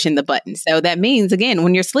was pushing the button. So that means, again,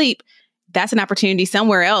 when you're asleep, that's an opportunity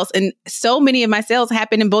somewhere else. And so many of my sales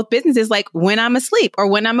happen in both businesses, like when I'm asleep or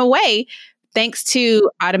when I'm away, thanks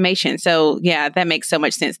to automation. So yeah, that makes so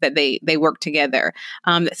much sense that they work together.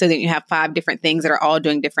 So that you have 5 different things that are all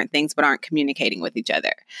doing different things, but aren't communicating with each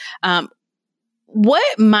other.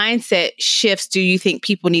 What mindset shifts do you think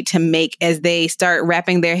people need to make as they start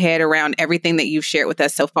wrapping their head around everything that you've shared with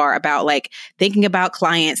us so far about like thinking about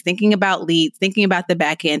clients, thinking about leads, thinking about the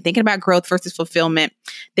back end, thinking about growth versus fulfillment,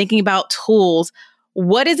 thinking about tools?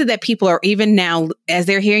 What is it that people are, even now, as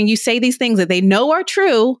they're hearing you say these things that they know are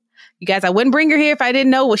true? You guys, I wouldn't bring her here if I didn't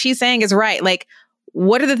know what she's saying is right. Like,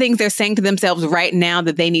 what are the things they're saying to themselves right now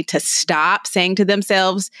that they need to stop saying to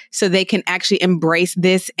themselves so they can actually embrace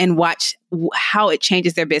this and watch how it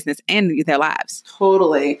changes their business and their lives?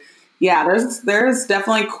 Totally. Yeah, there's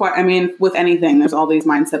definitely with anything, there's all these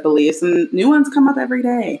mindset beliefs and new ones come up every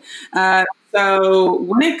day. So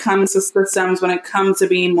when it comes to systems, when it comes to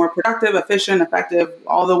being more productive, efficient, effective,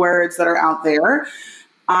 all the words that are out there,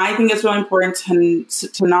 I think it's really important to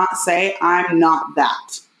not say, I'm not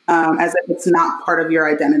that. As if it's not part of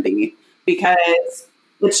your identity, because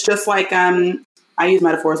it's just like, I use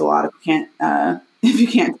metaphors a lot if you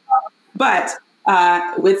can't, but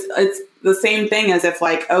it's the same thing as if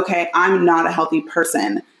like, okay, I'm not a healthy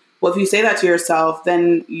person. Well, if you say that to yourself,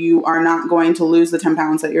 then you are not going to lose the 10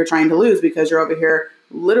 pounds that you're trying to lose because you're over here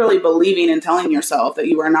literally believing and telling yourself that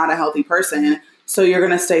you are not a healthy person. So you're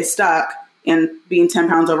going to stay stuck in being 10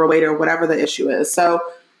 pounds overweight or whatever the issue is. So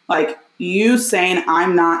like, you saying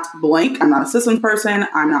I'm not blank, I'm not a systems person,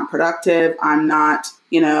 I'm not productive, I'm not,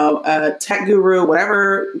 a tech guru,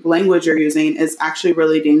 whatever language you're using is actually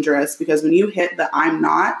really dangerous, because when you hit the I'm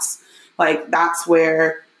not, like that's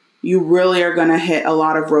where you really are going to hit a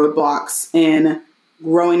lot of roadblocks in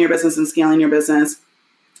growing your business and scaling your business.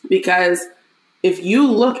 Because if you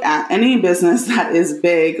look at any business that is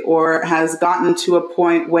big or has gotten to a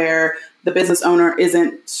point where the business owner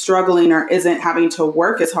isn't struggling or isn't having to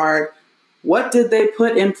work as hard, what did they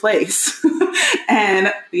put in place?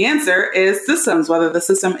 And the answer is systems, whether the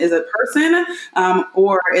system is a person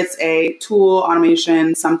or it's a tool,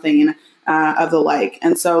 automation, something of the like.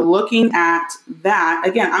 And so looking at that,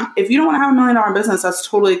 again, if you don't want to have $1 million business, that's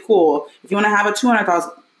totally cool. If you want to have a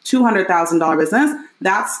 $200,000 business,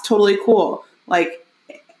 that's totally cool. Like,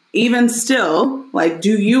 even still, like,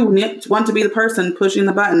 do you want to be the person pushing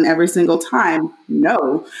the button every single time?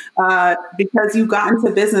 No, because you got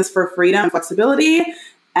into business for freedom and flexibility.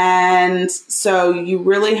 And so you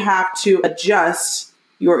really have to adjust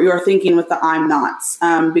your thinking with the I'm nots.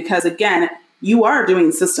 Because again, you are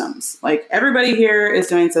doing systems. Like, everybody here is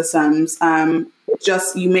doing systems.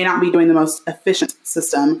 Just, you may not be doing the most efficient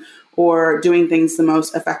system or doing things the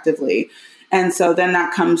most effectively. And so then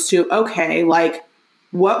that comes to, okay, like,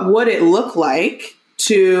 what would it look like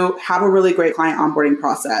to have a really great client onboarding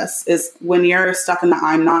process? Is when you're stuck in the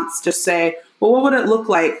I'm nots, just say, well, what would it look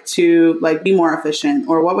like to like be more efficient?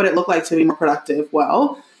 Or what would it look like to be more productive?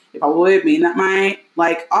 Well, it probably would mean that my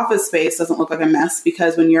like office space doesn't look like a mess,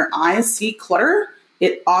 because when your eyes see clutter,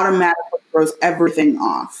 it automatically throws everything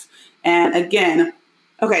off. And again,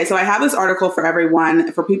 okay, so I have this article for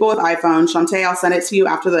everyone. For people with iPhones, Shantae, I'll send it to you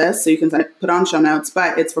after this so you can put it on show notes.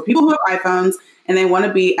 But it's for people who have iPhones and they want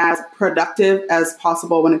to be as productive as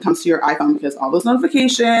possible when it comes to your iPhone, because all those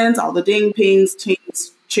notifications, all the ding, pings,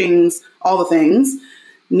 tings, chings, all the things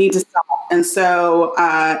need to stop. And so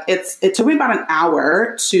it took me about an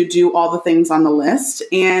hour to do all the things on the list.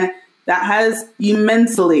 And that has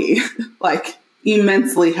immensely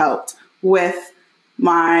helped with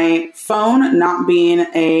my phone not being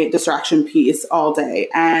a distraction piece all day.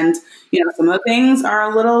 And, some of the things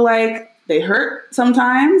are a little like, they hurt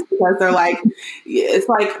sometimes because they're like, it's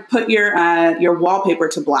like put your wallpaper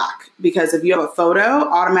to black, because if you have a photo,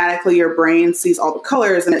 automatically your brain sees all the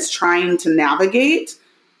colors and it's trying to navigate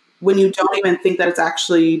when you don't even think that it's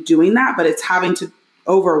actually doing that, but it's having to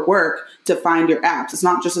overwork to find your apps. It's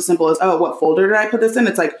not just as simple as, oh, what folder did I put this in?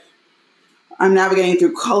 It's like, I'm navigating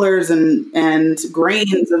through colors and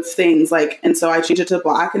grains of things, and so I change it to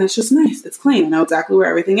black and it's just nice. It's clean. I know exactly where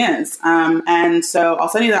everything is. And so I'll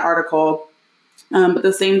send you that article. But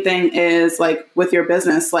the same thing is like with your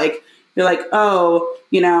business, like you're like, oh,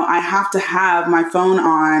 I have to have my phone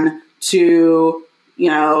on to,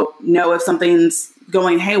 know if something's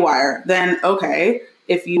going haywire. Then, okay,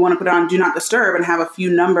 if you want to put it on do not disturb and have a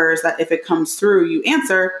few numbers that if it comes through, you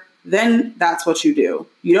answer, then that's what you do.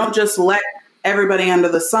 You don't just let everybody under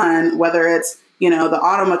the sun, whether it's, the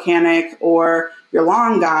auto mechanic or your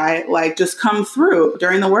lawn guy, like just come through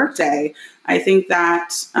during the workday. I think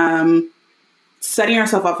that setting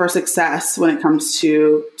yourself up for success when it comes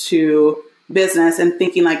to business and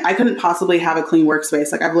thinking like, I couldn't possibly have a clean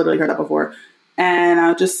workspace. Like I've literally heard that before. And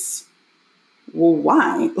I just, well,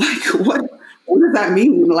 why? Like, what does that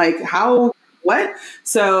mean? Like how, what?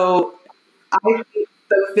 So I think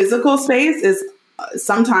the physical space is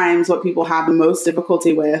sometimes what people have the most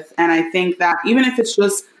difficulty with. And I think that even if it's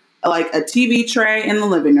just like a TV tray in the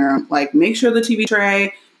living room, like make sure the TV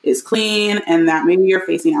tray is clean and that maybe you're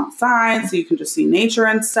facing outside so you can just see nature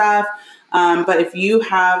and stuff. But if you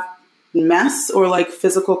have mess or like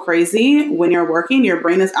physical crazy when you're working, your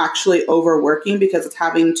brain is actually overworking because it's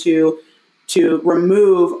having to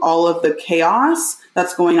remove all of the chaos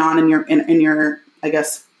that's going on in your I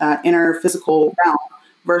guess inner physical realm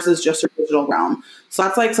versus just your digital realm. So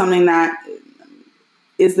that's like something that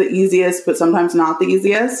is the easiest, but sometimes not the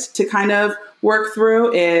easiest to kind of work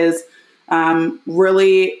through is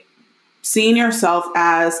really seeing yourself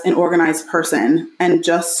as an organized person and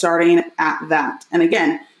just starting at that. And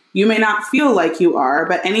again, you may not feel like you are,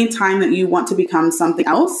 but anytime that you want to become something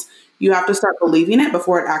else, you have to start believing it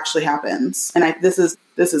before it actually happens. And this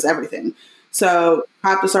is everything. So you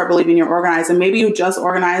have to start believing you're organized, and maybe you just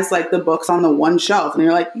organize like the books on the one shelf, and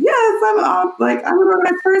you're like, yes, I'm an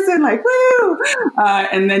organized person, like woo.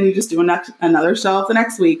 And then you just do another shelf the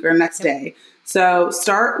next week or next day. So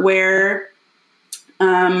start where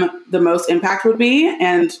the most impact would be,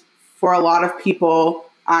 and for a lot of people,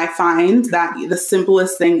 I find that the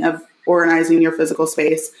simplest thing of organizing your physical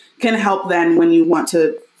space can help. Then when you want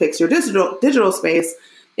to fix your digital space,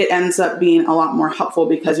 it ends up being a lot more helpful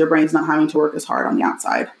because your brain's not having to work as hard on the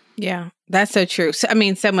outside. Yeah, that's so true. So, I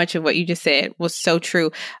mean, so much of what you just said was so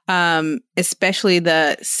true, especially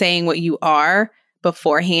the saying what you are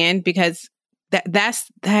beforehand, because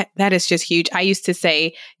that is just huge. I used to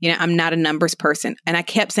say, I'm not a numbers person, and I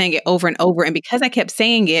kept saying it over and over. And because I kept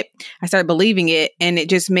saying it, I started believing it, and it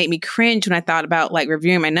just made me cringe when I thought about like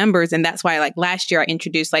reviewing my numbers. And that's why like last year I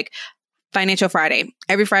introduced like Financial Friday.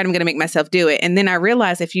 Every Friday I'm going to make myself do it. And then I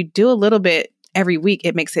realized if you do a little bit every week,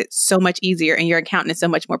 it makes it so much easier, and your accountant is so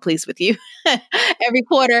much more pleased with you every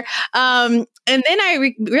quarter. And then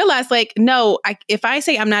I realized like, no, if I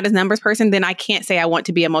say I'm not a numbers person, then I can't say I want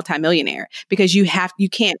to be a multimillionaire, because you have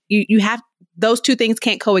those two things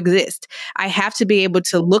can't coexist. I have to be able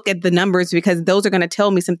to look at the numbers, because those are going to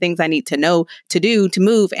tell me some things I need to know to do to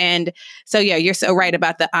move. And so, yeah, you're so right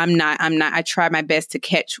about the I'm not. I try my best to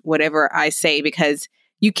catch whatever I say, because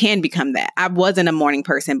you can become that. I wasn't a morning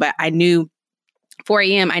person, but I knew 4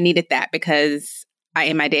 a.m. I needed that because I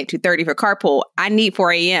am my day at 2:30 for carpool. I need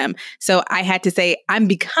 4 a.m. So I had to say, I'm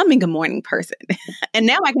becoming a morning person. And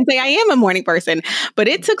now I can say I am a morning person, but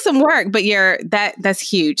it took some work, but that's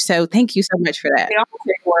huge. So thank you so much for that. They all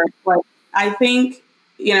take work. Like, I think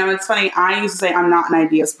it's funny. I used to say I'm not an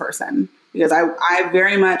ideas person because I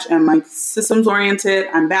very much am like systems oriented.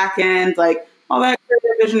 I'm back end, like all that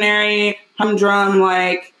visionary, humdrum.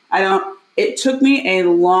 Like it took me a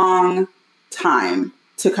long time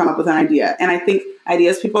to come up with an idea. And I think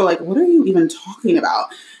ideas, people are like, what are you even talking about?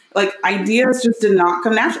 Like ideas just did not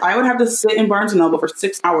come natural. I would have to sit in Barnes & Noble for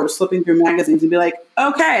 6 hours flipping through magazines and be like,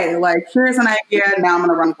 okay, like here's an idea. Now I'm going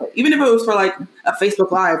to run with it. Even if it was for like a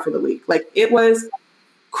Facebook Live for the week, like it was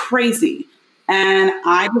crazy. And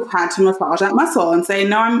I just had to massage that muscle and say,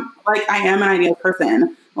 no, I am an ideas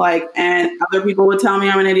person. Like, and other people would tell me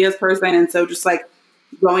I'm an ideas person. And so just like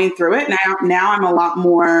going through it now I'm a lot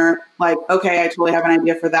more like, okay, I totally have an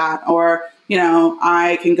idea for that. Or,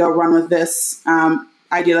 I can go run with this,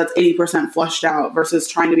 idea that's 80% flushed out versus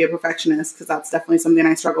trying to be a perfectionist, because that's definitely something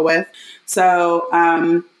I struggle with. So,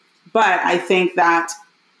 but I think that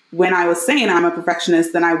when I was saying I'm a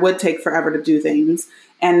perfectionist, then I would take forever to do things.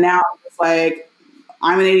 And now it's like,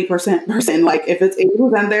 I'm an 80% person. Like if it's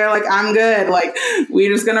 80% there, like I'm good. Like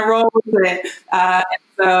we're just going to roll with it. And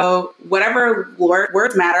so whatever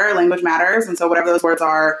words matter, language matters. And so whatever those words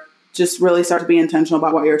are, just really start to be intentional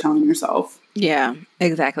about what you're telling yourself. Yeah,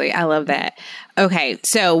 exactly. I love that. Okay.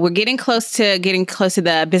 So we're getting close to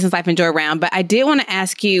the Business Life Enjoy round, but I did want to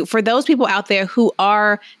ask you, for those people out there who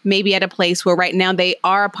are maybe at a place where right now they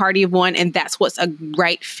are a party of one and that's what's a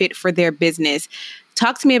right fit for their business.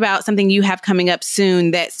 Talk to me about something you have coming up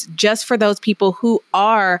soon that's just for those people who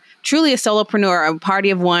are truly a solopreneur, a party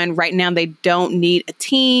of one. Right now, they don't need a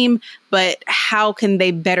team, but how can they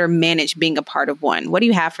better manage being a part of one? What do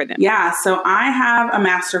you have for them? Yeah, so I have a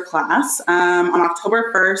masterclass on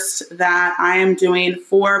October 1st that I am doing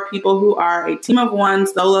for people who are a team of one,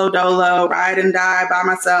 solo, dolo, ride and die by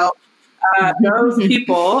myself, those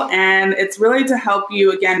people. And it's really to help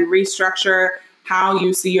you, again, restructure how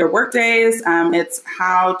you see your work days. It's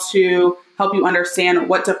how to help you understand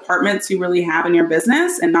what departments you really have in your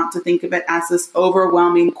business and not to think of it as this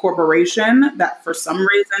overwhelming corporation that for some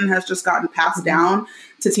reason has just gotten passed down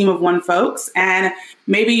to team of one folks. And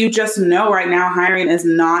maybe you just know right now hiring is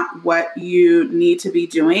not what you need to be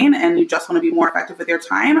doing and you just want to be more effective with your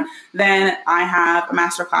time. Then I have a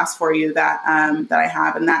masterclass for you that I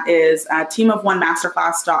have, and that is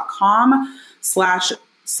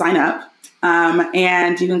teamofonemasterclass.com/sign up.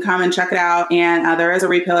 And you can come and check it out. And there is a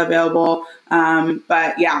replay available.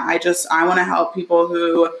 But yeah, I want to help people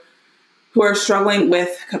who are struggling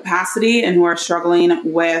with capacity and who are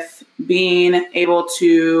struggling with being able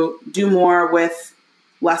to do more with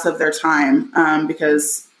less of their time.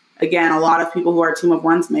 Because again, a lot of people who are a team of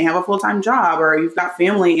ones may have a full-time job or you've got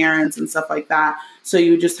family errands and stuff like that. So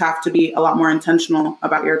you just have to be a lot more intentional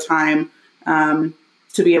about your time,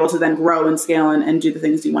 to be able to then grow and scale and do the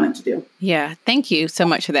things you want it to do. Yeah. Thank you so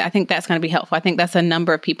much for that. I think that's going to be helpful. I think that's a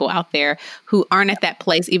number of people out there who aren't at that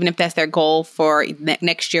place, even if that's their goal for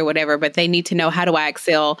next year, whatever, but they need to know, how do I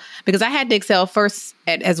excel? Because I had to excel first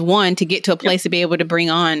as one to get to a place to be able to bring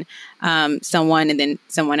on someone and then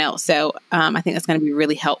someone else. So I think that's going to be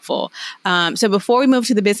really helpful. So before we move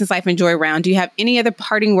to the Business Life Enjoy round, do you have any other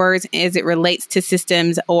parting words as it relates to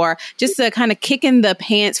systems, or just to kind of kick in the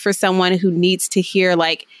pants for someone who needs to hear,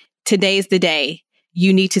 like, today's the day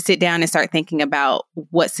you need to sit down and start thinking about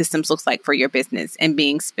what systems looks like for your business and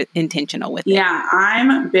being intentional with it? Yeah,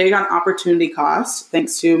 I'm big on opportunity cost,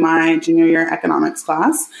 thanks to my junior year economics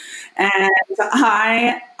class. And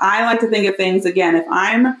I like to think of things, again, if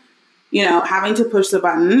I'm, having to push the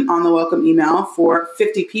button on the welcome email for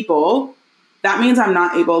 50 people, that means I'm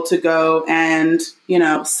not able to go and,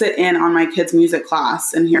 sit in on my kid's music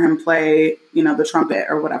class and hear him play, the trumpet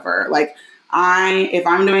or whatever. Like if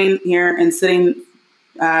I'm doing here and sitting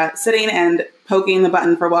and poking the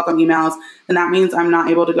button for welcome emails, then that means I'm not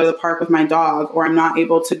able to go to the park with my dog, or I'm not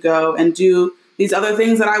able to go and do these other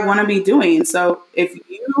things that I want to be doing. So if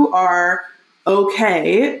you are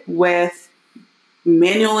okay with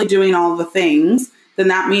manually doing all the things, then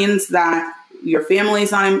that means that your family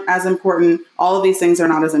is not as important. All of these things are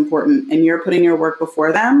not as important, and you're putting your work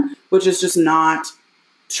before them, which is just not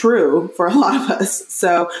true for a lot of us.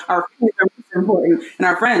 So our families are more important, and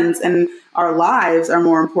our friends and our lives are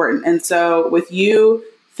more important. And so with you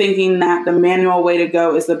thinking that the manual way to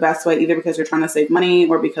go is the best way, either because you're trying to save money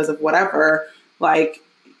or because of whatever, like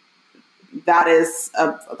that's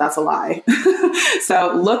a lie.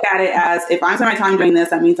 So look at it as, if I'm spending my time doing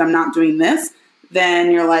this, that means I'm not doing this.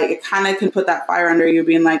 Then you're like, it kind of can put that fire under you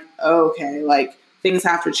being like, oh, okay, like things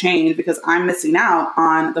have to change because I'm missing out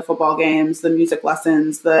on the football games, the music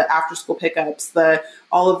lessons, the after school pickups,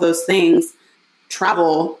 all of those things.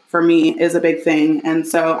 Travel for me is a big thing. And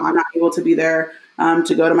so I'm not able to be there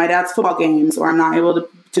to go to my dad's football games, or I'm not able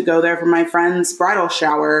to go there for my friend's bridal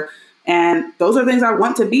shower. And those are things I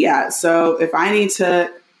want to be at. So if I need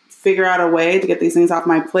to figure out a way to get these things off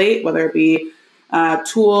my plate, whether it be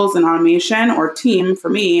tools and automation or team for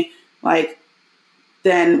me, like,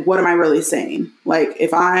 then what am I really saying? Like,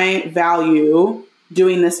 if I value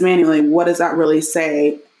doing this manually, what does that really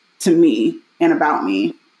say to me and about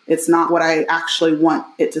me? It's not what I actually want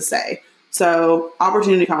it to say. So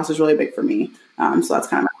opportunity cost is really big for me. So that's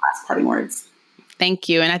kind of my last parting words. Thank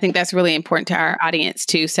you. And I think that's really important to our audience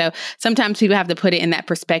too. So sometimes people have to put it in that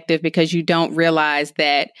perspective because you don't realize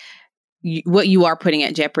that what you are putting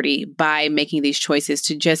at jeopardy by making these choices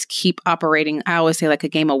to just keep operating. I always say like a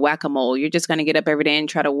game of whack-a-mole. You're just going to get up every day and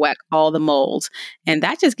try to whack all the moles. And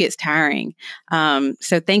that just gets tiring.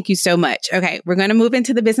 So thank you so much. Okay, we're going to move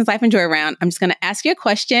into the business life and joy round. I'm just going to ask you a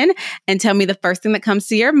question and tell me the first thing that comes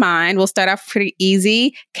to your mind. We'll start off pretty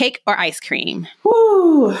easy. Cake or ice cream?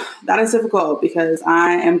 Whew, that is difficult because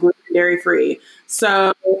I am gluten and dairy free.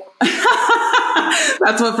 So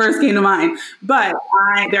that's what first came to mind. But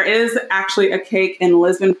there is actually a cake in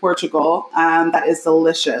Lisbon, Portugal, that is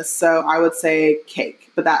delicious. So I would say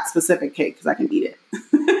cake, but that specific cake because I can eat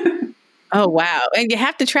it. Oh, wow. And you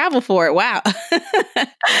have to travel for it. Wow.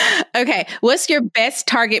 Okay. What's your best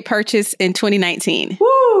Target purchase in 2019?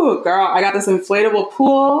 Woo, girl, I got this inflatable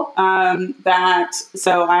pool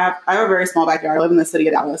so I have a very small backyard. I live in the city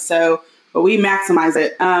of Dallas. But we maximize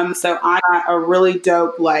it. So I got a really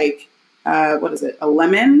dope, what is it? A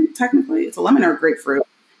lemon, technically. It's a lemon or a grapefruit.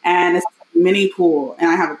 And it's a mini pool. And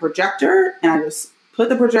I have a projector and I just put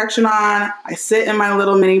the projection on. I sit in my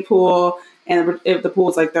little mini pool and if the pool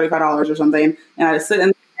is like $35 or something. And I just sit in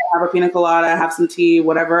there, have a pina colada, have some tea,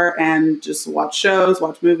 whatever, and just watch shows,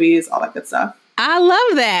 watch movies, all that good stuff. I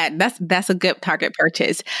love that. That's a good Target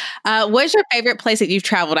purchase. What's your favorite place that you've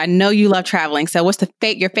traveled? I know you love traveling. So what's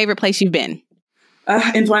your favorite place you've been?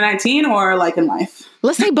 In 2019 or like in life?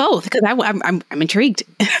 Let's say both because I'm intrigued.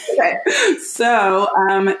 Okay. So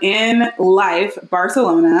in life,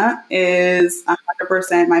 Barcelona is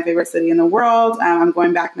 100% my favorite city in the world. I'm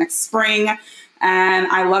going back next spring and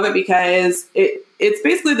I love it because it's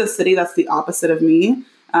basically the city that's the opposite of me.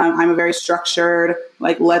 I'm a very structured,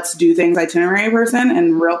 let's do things itinerary person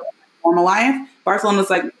in real normal life. Barcelona's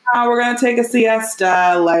like, no, we're going to take a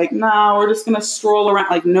siesta. No, we're just going to stroll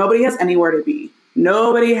around. Nobody has anywhere to be.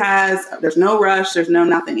 There's no rush. There's no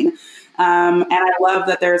nothing. And I love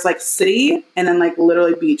that there's city and then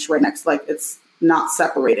literally beach right next. It's not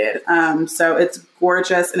separated. So it's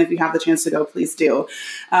gorgeous. And if you have the chance to go, please do.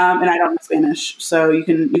 And I don't know Spanish, so you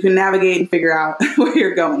can navigate and figure out where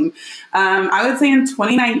you're going. I would say in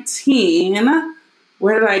 2019,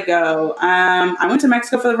 where did I go? I went to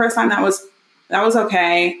Mexico for the first time. That was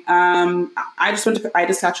okay. I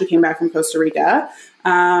just actually came back from Costa Rica.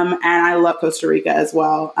 And I love Costa Rica as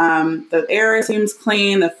well. The air seems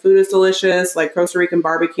clean. The food is delicious. Costa Rican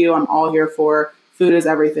barbecue, I'm all here for. Food is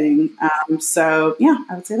everything. So yeah,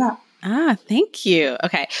 I would say that. Thank you.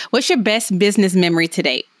 Okay. What's your best business memory to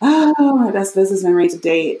date? Oh, my best business memory to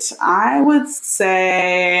date. I would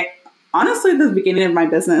say, honestly, the beginning of my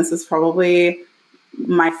business is probably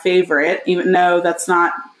my favorite, even though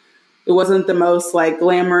it wasn't the most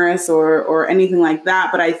glamorous or anything like that.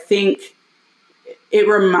 But I think it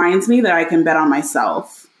reminds me that I can bet on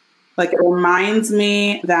myself. It reminds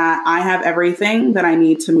me that I have everything that I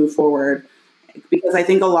need to move forward. Because I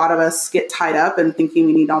think a lot of us get tied up in thinking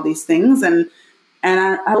we need all these things. And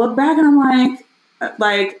I look back and I'm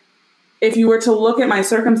like, if you were to look at my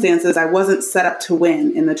circumstances, I wasn't set up to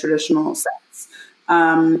win in the traditional sense.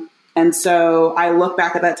 And so I look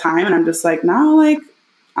back at that time and I'm just no,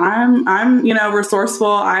 I'm resourceful.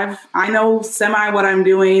 I know semi what I'm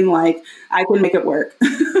doing. I can make it work.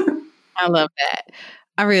 I love that.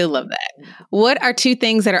 I really love that. What are two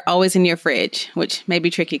things that are always in your fridge, which may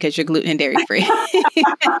be tricky because you're gluten and dairy free?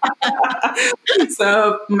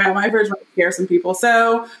 So my fridge might scare some people.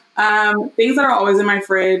 So things that are always in my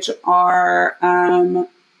fridge are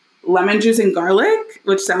lemon juice and garlic,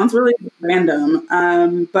 which sounds really random.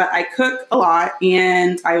 But I cook a lot,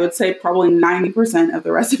 and I would say probably 90% of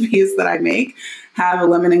the recipes that I make have a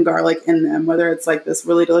lemon and garlic in them, whether it's this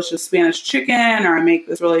really delicious Spanish chicken or I make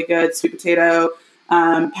this really good sweet potato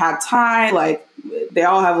pad thai, they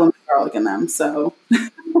all have lemon and garlic in them. So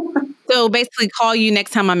basically call you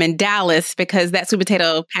next time I'm in Dallas because that sweet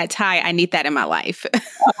potato pad thai, I need that in my life.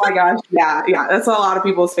 Oh my gosh. Yeah. That's a lot of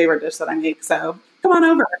people's favorite dish that I make. So come on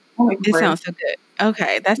over. It sounds so good.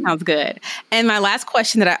 Okay. That sounds good. And my last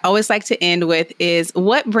question that I always like to end with is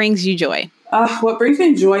what brings you joy? What brings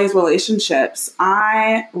me joy is relationships.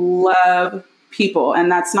 I love people.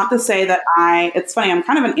 And that's not to say that it's funny, I'm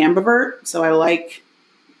kind of an ambivert. So I like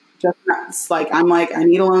I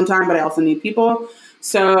need alone time, but I also need people.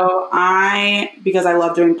 So because I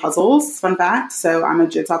love doing puzzles, fun fact. So I'm a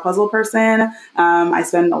jigsaw puzzle person. I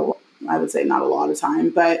spend, I would say not a lot of time,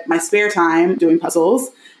 but my spare time doing puzzles.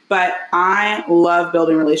 But I love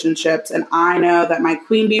building relationships. And I know that my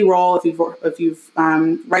queen bee role, if you've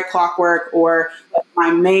read Clockwork, or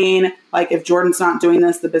my main, like if Jordan's not doing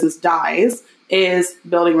this, the business dies, is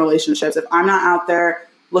building relationships. If I'm not out there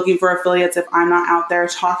looking for affiliates, if I'm not out there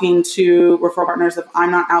talking to referral partners, if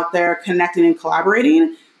I'm not out there connecting and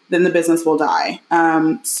collaborating, then the business will die.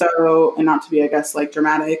 And not to be, I guess, like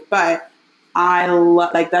dramatic, but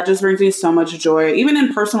that just brings me so much joy. Even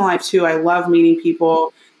in personal life too, I love meeting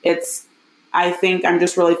people. I think I'm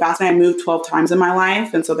just really fascinated. I moved 12 times in my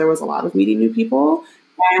life. And so there was a lot of meeting new people,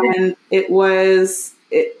 and it was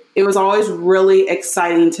always really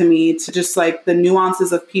exciting to me to just like the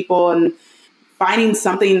nuances of people, and finding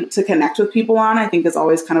something to connect with people on, I think is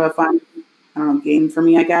always kind of a fun, game for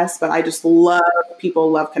me, I guess. But I just love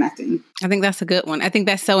connecting. I think that's a good one. I think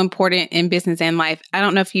that's so important in business and life. I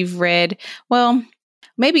don't know if you've read,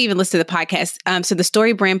 maybe even listen to the podcast. So the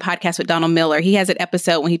Story Brand podcast with Donald Miller, he has an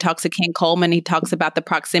episode when he talks to Ken Coleman. He talks about the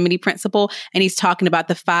proximity principle, and he's talking about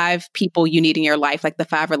the 5 people you need in your life, like the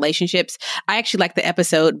 5 relationships. I actually like the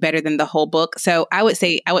episode better than the whole book. So I would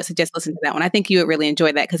suggest listening to that one. I think you would really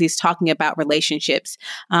enjoy that, because he's talking about relationships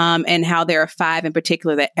and how there are 5 in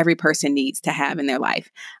particular that every person needs to have in their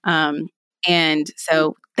life. And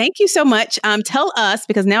so thank you so much. Tell us,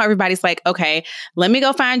 because now everybody's like, okay, let me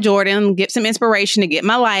go find Jordan, get some inspiration to get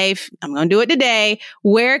my life. I'm going to do it today.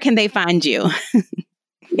 Where can they find you?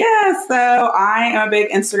 Yeah, so I am a big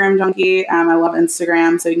Instagram junkie. I love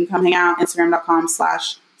Instagram. So you can come hang out,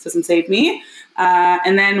 Instagram.com/SystemSavedMe.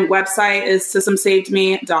 And then website is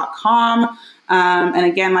systemsavedme.com. And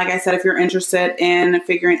again, like I said, if you're interested in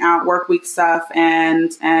figuring out work week stuff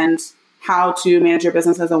and how to manage your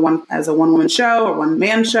business as a one-woman show or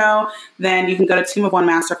one-man show, then you can go to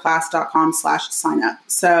teamofonemasterclass.com/sign up.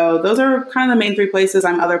 So those are kind of the main 3 places.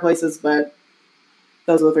 I'm other places, but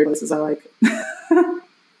those are the 3 places I like.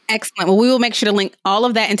 Excellent. Well, we will make sure to link all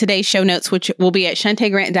of that in today's show notes, which will be at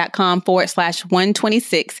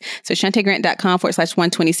shantaegrant.com/126. So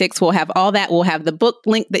shantaegrant.com/126. We'll have all that. We'll have the book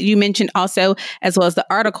link that you mentioned also, as well as the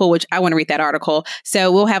article, which I want to read that article.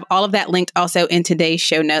 So we'll have all of that linked also in today's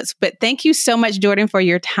show notes. But thank you so much, Jordan, for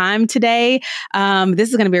your time today. This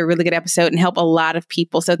is going to be a really good episode and help a lot of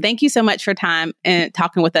people. So thank you so much for time and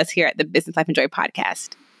talking with us here at the Business Life and Joy podcast.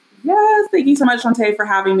 Yes. Thank you so much, Shantae, for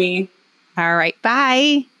having me. All right.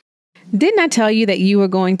 Bye. Didn't I tell you that you were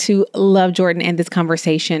going to love Jordan and this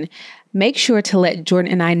conversation? Make sure to let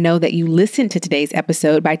Jordan and I know that you listened to today's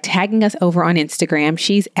episode by tagging us over on Instagram.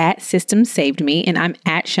 She's at SystemSavedMe, and I'm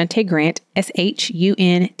at Shantae Grant,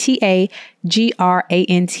 SHUNTAGRANT.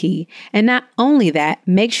 And not only that,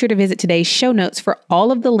 make sure to visit today's show notes for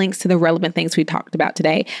all of the links to the relevant things we talked about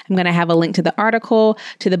today. I'm going to have a link to the article,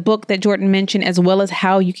 to the book that Jordan mentioned, as well as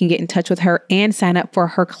how you can get in touch with her and sign up for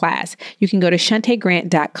her class. You can go to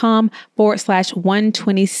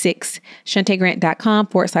shantaegrant.com/126,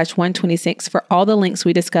 shantaegrant.com/126 for all the links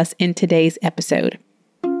we discussed in today's episode.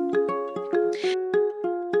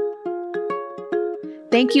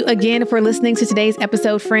 Thank you again for listening to today's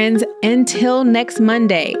episode, friends. Until next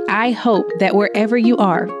Monday, I hope that wherever you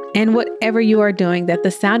are and whatever you are doing, that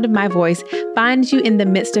the sound of my voice finds you in the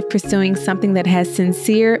midst of pursuing something that has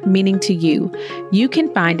sincere meaning to you. You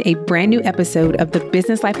can find a brand new episode of the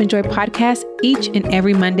Business Life and Joy podcast each and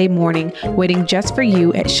every Monday morning, waiting just for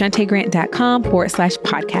you at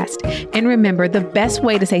shantaegrant.com/podcast. And remember, the best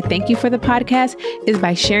way to say thank you for the podcast is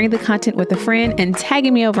by sharing the content with a friend and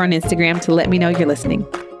tagging me over on Instagram to let me know you're listening.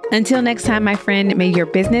 Until next time, my friend, may your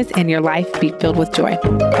business and your life be filled with joy.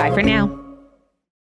 Bye for now.